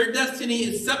 their destiny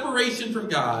is separation from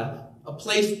God, a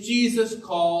place Jesus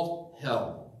called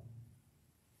hell.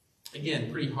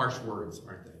 Again, pretty harsh words,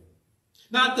 aren't they?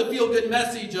 Not the feel-good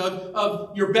message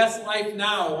of your best life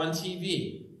now on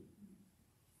TV.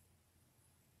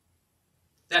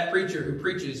 That preacher who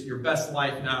preaches your best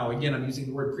life now, again, I'm using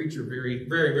the word preacher very,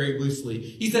 very, very loosely.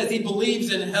 He says he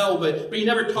believes in hell, but he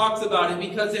never talks about it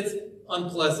because it's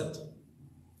unpleasant.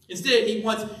 Instead,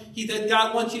 he said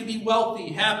God wants you to be wealthy,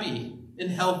 happy, and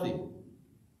healthy.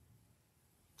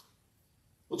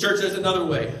 Well, church, there's another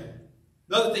way.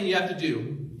 Another thing you have to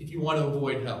do if you want to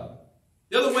avoid hell.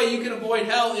 The other way you can avoid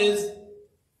hell is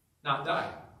not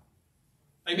die.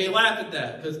 I may laugh at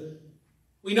that because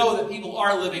we know that people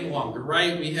are living longer,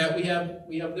 right? We have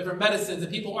different medicines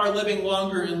and people are living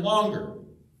longer and longer.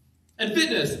 And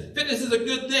fitness is a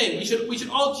good thing. We should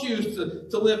all choose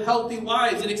to live healthy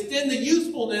lives and extend the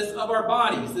usefulness of our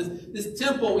bodies, this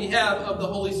temple we have of the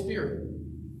Holy Spirit.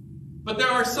 But there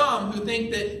are some who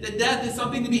think that death is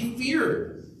something to be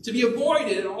feared, to be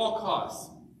avoided at all costs.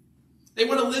 They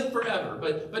want to live forever,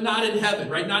 but not in heaven,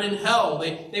 right? Not in hell.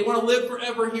 They want to live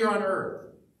forever here on earth.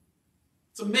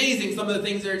 It's amazing some of the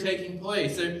things that are taking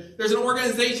place. There's an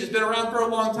organization that's been around for a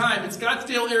long time in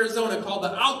Scottsdale, Arizona called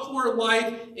the Outdoor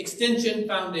Life Extension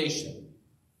Foundation.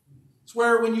 It's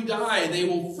where when you die, they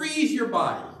will freeze your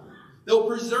body. They'll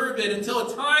preserve it until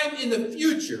a time in the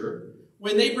future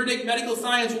when they predict medical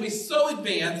science will be so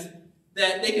advanced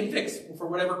that they can fix for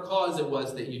whatever cause it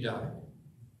was that you died.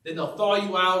 Then they'll thaw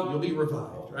you out, you'll be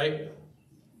revived, right?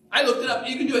 I looked it up.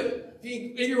 You can do it.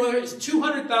 It's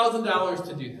 $200,000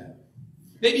 to do that.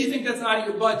 Maybe you think that's out of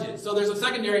your budget. So there's a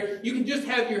secondary. You can just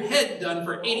have your head done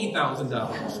for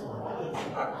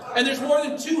 $80,000. And there's more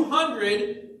than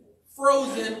 200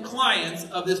 frozen clients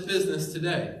of this business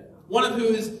today. One of who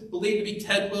is believed to be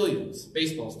Ted Williams,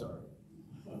 baseball star.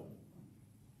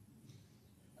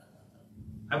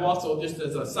 I've also, just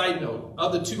as a side note,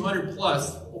 of the 200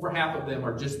 plus, over half of them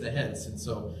are just the heads. And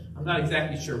so I'm not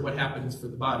exactly sure what happens for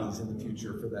the bodies in the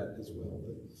future for that as well.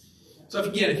 So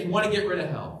if you want to get rid of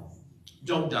hell,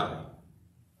 don't die.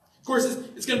 Of course,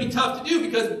 it's going to be tough to do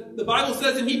because the Bible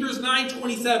says in Hebrews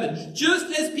 9:27, just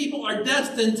as people are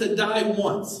destined to die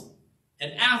once,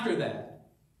 and after that,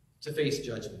 to face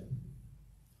judgment.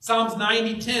 Psalms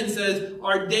 90:10 says,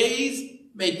 our days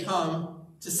may come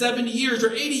to 70 years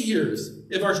or 80 years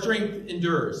if our strength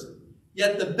endures.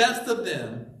 Yet the best of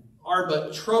them are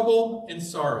but trouble and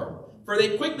sorrow, for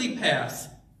they quickly pass,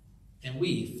 and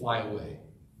we fly away.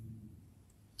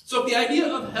 So if the idea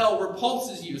of hell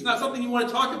repulses you, it's not something you want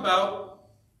to talk about,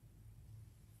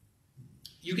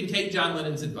 you can take John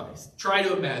Lennon's advice. Try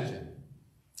to imagine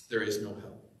there is no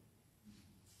hell.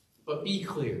 But be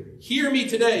clear. Hear me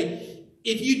today.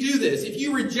 If you do this, if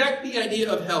you reject the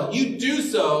idea of hell, you do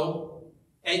so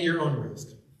at your own risk.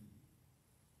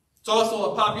 It's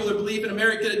also a popular belief in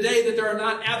America today that there are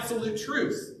not absolute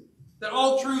truths, that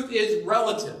all truth is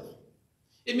relative.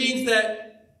 It means that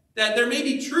there may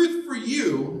be truth for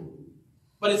you,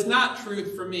 but it's not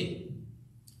truth for me.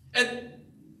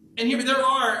 And here there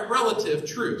are relative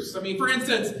truths. I mean, for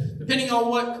instance, depending on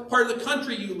what part of the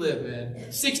country you live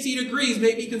in, 60 degrees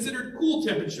may be considered cool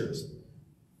temperatures.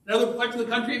 In other parts of the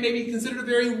country, it may be considered a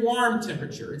very warm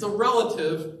temperature. It's a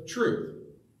relative truth.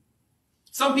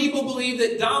 Some people believe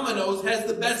that Domino's has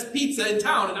the best pizza in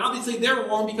town, and obviously they're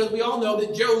wrong because we all know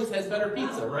that Joe's has better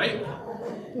pizza, right?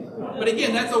 But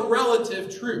again, that's a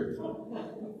relative truth.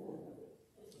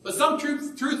 But some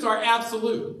truths are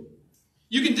absolute.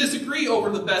 You can disagree over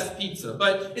the best pizza,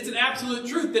 but it's an absolute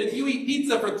truth that if you eat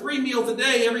pizza for 3 meals a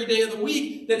day, every day of the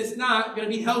week, that it's not going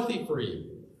to be healthy for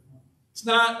you. It's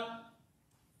not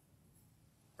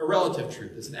a relative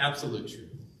truth. It's an absolute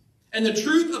truth. And the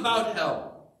truth about hell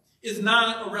is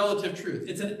not a relative truth.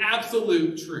 It's an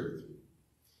absolute truth.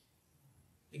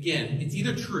 Again, it's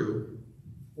either true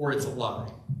or it's a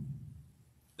lie.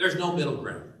 There's no middle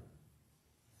ground.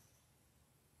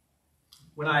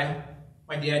 When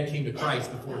my dad came to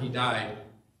Christ before he died,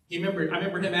 I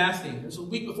remember him asking, it was a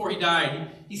week before he died,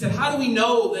 he said, how do we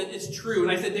know that it's true?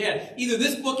 And I said, Dad, either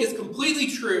this book is completely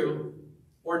true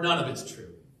or none of it's true.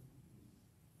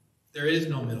 There is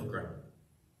no middle ground.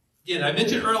 Again, I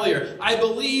mentioned earlier, I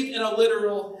believe in a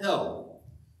literal hell.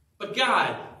 But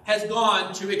God has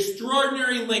gone to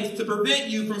extraordinary lengths to prevent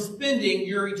you from spending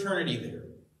your eternity there. Have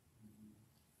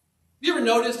you ever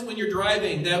noticed when you're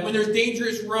driving that when there's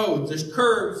dangerous roads, there's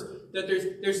curves, that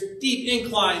there's steep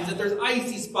inclines, that there's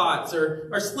icy spots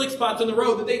or slick spots on the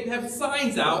road, that they have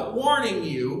signs out warning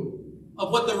you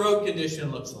of what the road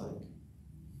condition looks like?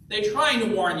 They're trying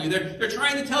to warn you. They're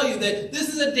trying to tell you that this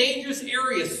is a dangerous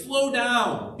area. Slow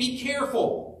down. Be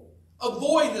careful.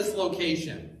 Avoid this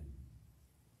location.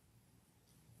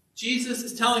 Jesus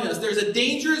is telling us there's a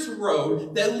dangerous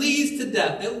road that leads to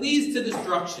death, that leads to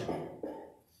destruction.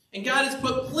 And God has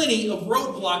put plenty of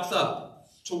roadblocks up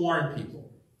to warn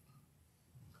people.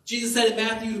 Jesus said in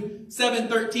Matthew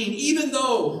 7:13,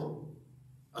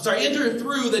 enter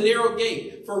through the narrow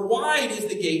gate, for wide is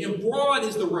the gate and broad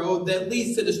is the road that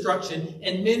leads to destruction,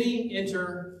 and many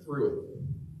enter through it.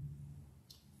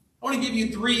 I want to give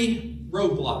you 3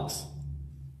 roadblocks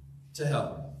to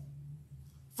hell.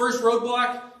 First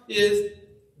roadblock is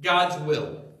God's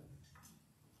will.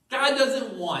 God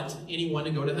doesn't want anyone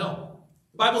to go to hell.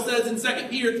 The Bible says in 2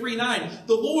 Peter 3:9,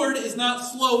 the Lord is not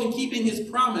slow in keeping his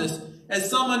promise, as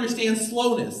some understand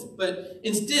slowness, but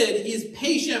instead he is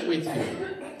patient with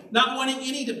you, not wanting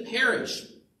any to perish,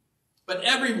 but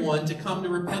everyone to come to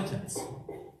repentance.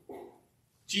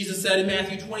 Jesus said in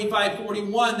Matthew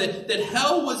 25:41 that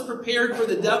hell was prepared for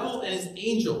the devil and his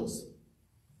angels.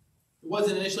 It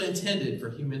wasn't initially intended for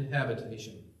human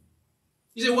habitation.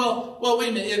 You say, well, wait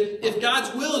a minute. If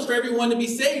God's will is for everyone to be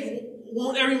saved,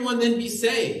 won't everyone then be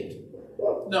saved?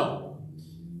 No.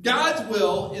 God's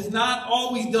will is not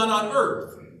always done on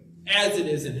earth as it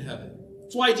is in heaven.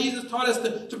 That's why Jesus taught us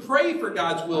to pray for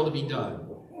God's will to be done.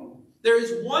 There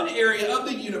is one area of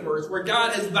the universe where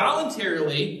God has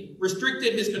voluntarily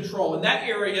restricted his control, and that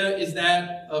area is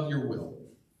that of your will.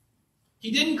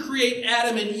 He didn't create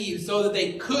Adam and Eve so that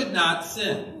they could not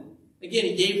sin. Again,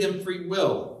 he gave them free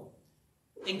will.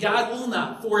 And God will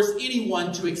not force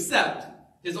anyone to accept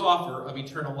his offer of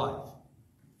eternal life.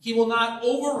 He will not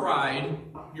override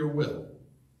your will.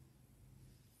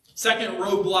 Second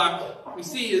roadblock we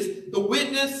see is the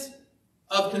witness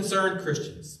of concerned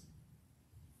Christians.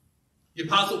 The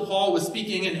Apostle Paul was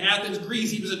speaking in Athens,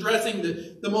 Greece. He was addressing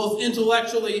the most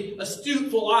intellectually astute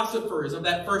philosophers of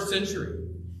that first century.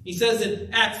 He says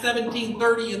in Acts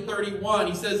 17:30 and 31,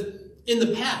 he says, in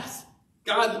the past,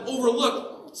 God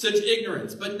overlooked such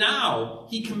ignorance, but now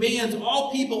he commands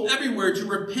all people everywhere to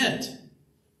repent.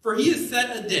 For he has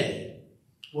set a day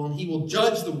when he will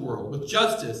judge the world with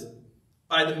justice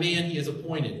by the man he has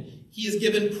appointed. He has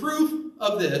given proof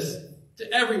of this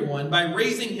to everyone by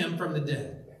raising him from the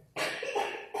dead.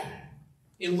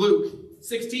 In Luke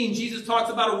 16, Jesus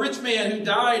talks about a rich man who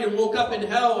died and woke up in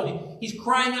hell, and he's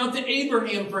crying out to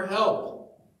Abraham for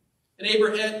help. And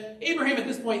Abraham at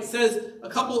this point says a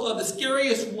couple of the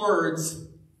scariest words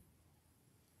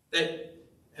that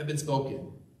have been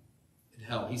spoken in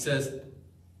hell. He says,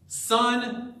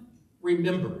 son,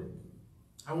 remember.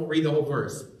 I won't read the whole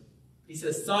verse. He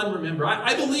says, son, remember.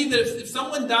 I believe that if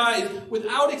someone dies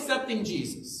without accepting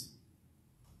Jesus,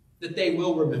 that they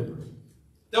will remember.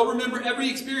 They'll remember every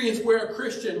experience where a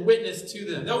Christian witnessed to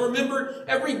them. They'll remember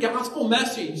every gospel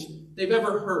message they've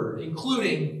ever heard,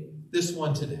 including this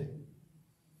one today.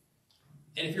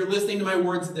 And if you're listening to my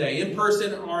words today, in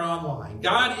person or online,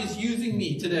 God is using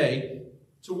me today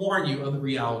to warn you of the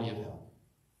reality of hell.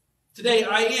 Today,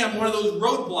 I am one of those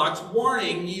roadblocks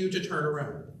warning you to turn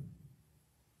around.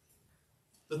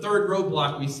 The third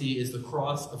roadblock we see is the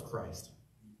cross of Christ.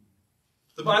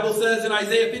 The Bible says in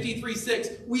Isaiah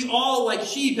 53:6, we all like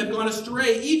sheep have gone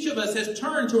astray. Each of us has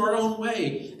turned to our own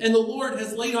way, and the Lord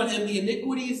has laid on him the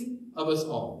iniquities of us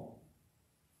all.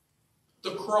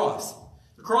 The cross.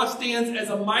 The cross stands as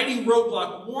a mighty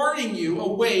roadblock warning you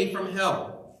away from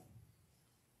hell.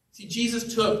 See,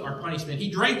 Jesus took our punishment. He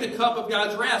drank the cup of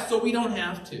God's wrath so we don't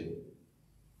have to.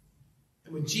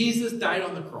 And when Jesus died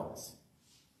on the cross,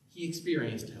 he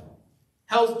experienced hell.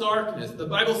 Hell's darkness. The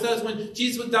Bible says when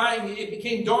Jesus was dying, it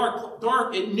became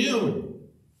dark at noon.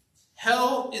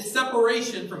 Hell is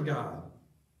separation from God.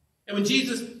 And when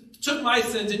Jesus took my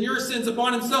sins and your sins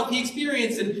upon himself, he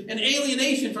experienced an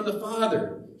alienation from the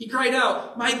Father. He cried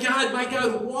out, my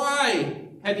God, why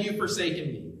have you forsaken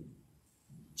me?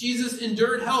 Jesus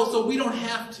endured hell so we don't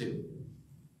have to.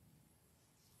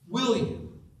 Will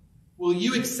you? Will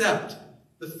you accept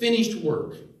the finished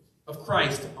work of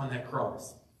Christ on that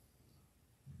cross?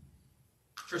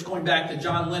 Church, going back to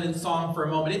John Lennon's song for a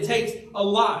moment, it takes a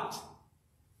lot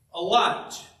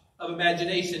of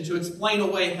imagination to explain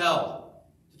away hell,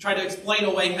 to try to explain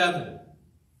away heaven.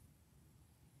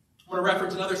 I want to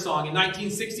reference another song. In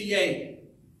 1968,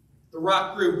 the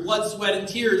rock group Blood, Sweat, and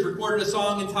Tears recorded a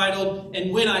song entitled,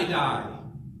 And When I Die.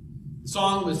 The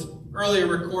song was earlier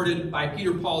recorded by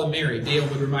Peter, Paul, and Mary. Dale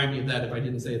would remind me of that if I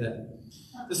didn't say that.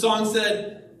 The song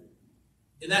said,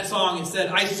 in that song it said,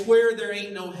 I swear there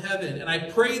ain't no heaven, and I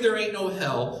pray there ain't no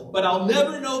hell, but I'll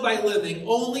never know by living,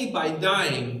 only by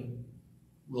dying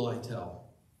will I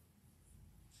tell.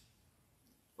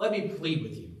 Let me plead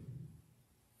with you.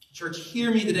 Church,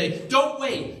 hear me today. Don't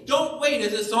wait. Don't wait,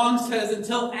 as the song says,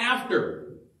 until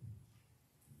after.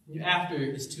 After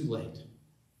is too late.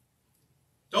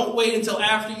 Don't wait until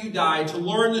after you die to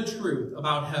learn the truth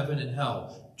about heaven and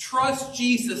hell. Trust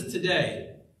Jesus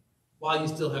today while you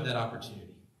still have that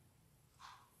opportunity.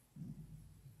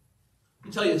 Let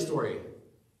me tell you a story.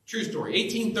 True story.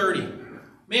 1830. A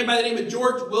man by the name of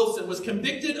George Wilson was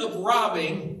convicted of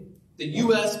robbing the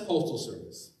U.S. Postal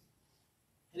Service.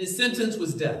 And his sentence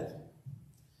was death.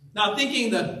 Now,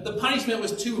 thinking the punishment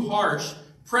was too harsh,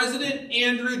 President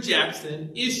Andrew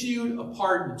Jackson issued a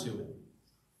pardon to him.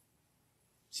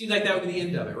 Seems like that would be the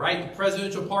end of it, right? The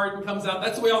presidential pardon comes out.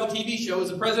 That's the way all the TV shows,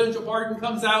 the presidential pardon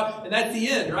comes out, and that's the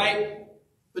end, right?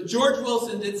 But George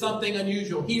Wilson did something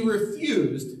unusual. He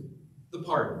refused the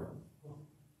pardon.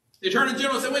 The Attorney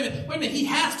General said, wait a minute, he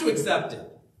has to accept it.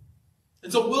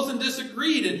 And so Wilson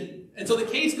disagreed, and so the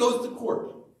case goes to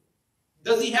court.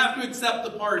 Does he have to accept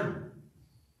the pardon?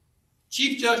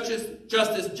 Chief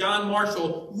Justice John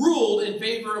Marshall ruled in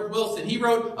favor of Wilson. He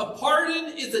wrote, a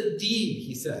pardon is a deed,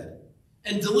 he said,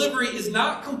 and delivery is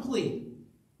not complete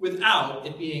without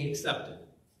it being accepted.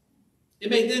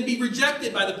 It may then be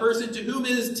rejected by the person to whom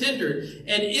it is tendered,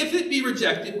 and if it be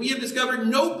rejected, we have discovered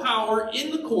no power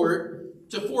in the court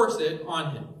to force it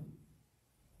on him.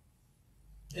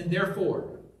 And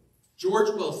therefore, George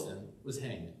Wilson was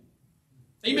hanged.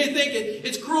 Now, you may think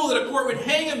it's cruel that a court would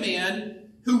hang a man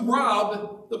who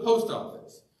robbed the post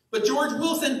office. But George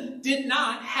Wilson did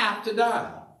not have to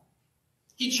die.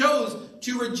 He chose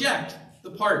to reject the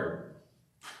pardon.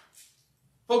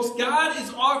 Folks, God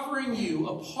is offering you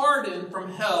a pardon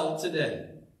from hell today.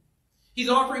 He's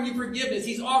offering you forgiveness.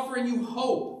 He's offering you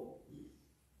hope.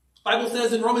 The Bible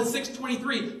says in Romans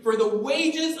 6:23, for the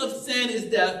wages of sin is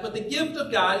death, but the gift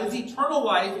of God is eternal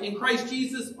life in Christ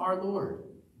Jesus our Lord.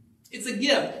 It's a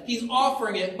gift. He's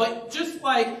offering it. But just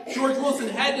like George Wilson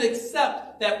had to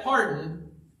accept that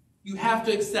pardon, you have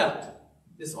to accept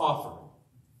this offer.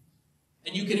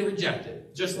 And you can reject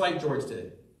it, just like George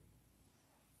did.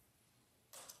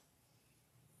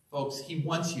 Folks, he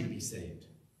wants you to be saved.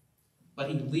 But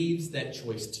he leaves that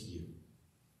choice to you.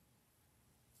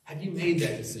 Have you made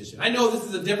that decision? I know this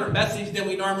is a different message than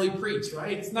we normally preach,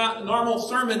 right? It's not a normal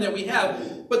sermon that we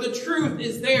have. But the truth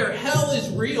is there. Hell is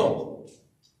real.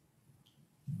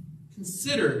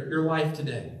 Consider your life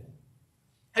today.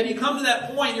 Have you come to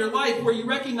that point in your life where you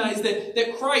recognize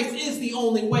that Christ is the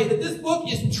only way, that this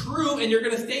book is true and you're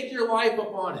going to stake your life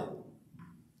upon it?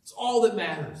 It's all that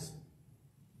matters.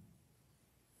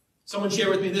 Someone shared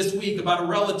with me this week about a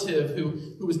relative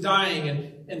who was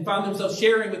dying and found themselves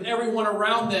sharing with everyone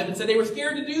around them and said they were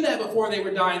scared to do that before they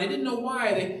were dying. They didn't know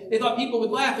why. They thought people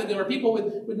would laugh at them or people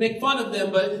would make fun of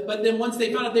them. But then once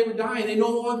they found out they were dying, they no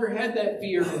longer had that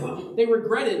fear. They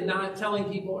regretted not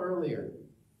telling people earlier.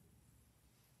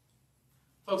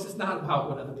 Folks, it's not about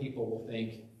what other people will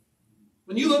think.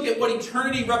 When you look at what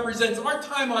eternity represents, our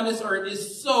time on this earth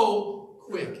is so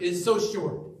quick, is so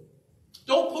short.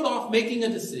 Don't put off making a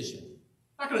decision.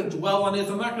 I'm not going to dwell on this.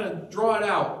 I'm not going to draw it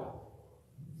out.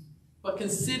 But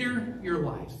consider your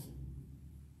life.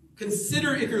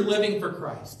 Consider if you're living for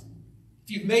Christ.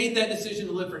 If you've made that decision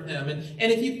to live for Him.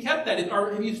 And if you've kept that,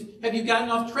 or have you gotten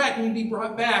off track and you be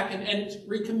brought back and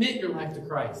recommit your life to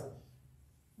Christ?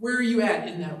 Where are you at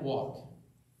in that walk?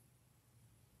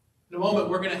 In a moment,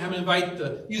 we're going to have invite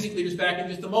the music leaders back in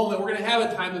just a moment. We're going to have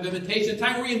a time of invitation, a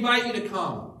time where we invite you to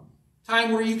come. A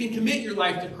time where you can commit your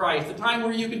life to Christ. A time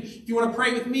where you can, if you want to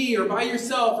pray with me or by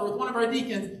yourself or with one of our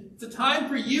deacons, it's a time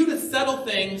for you to settle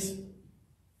things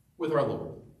with our Lord.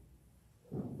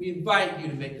 We invite you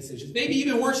to make decisions. Maybe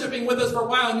you've been worshiping with us for a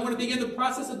while and you want to begin the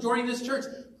process of joining this church.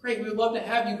 Great, we would love to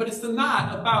have you, but it's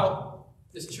not about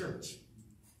this church.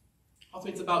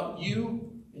 Ultimately, it's about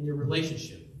you and your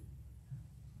relationship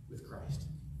with Christ.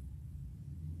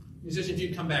 Musicians, if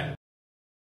you'd come back.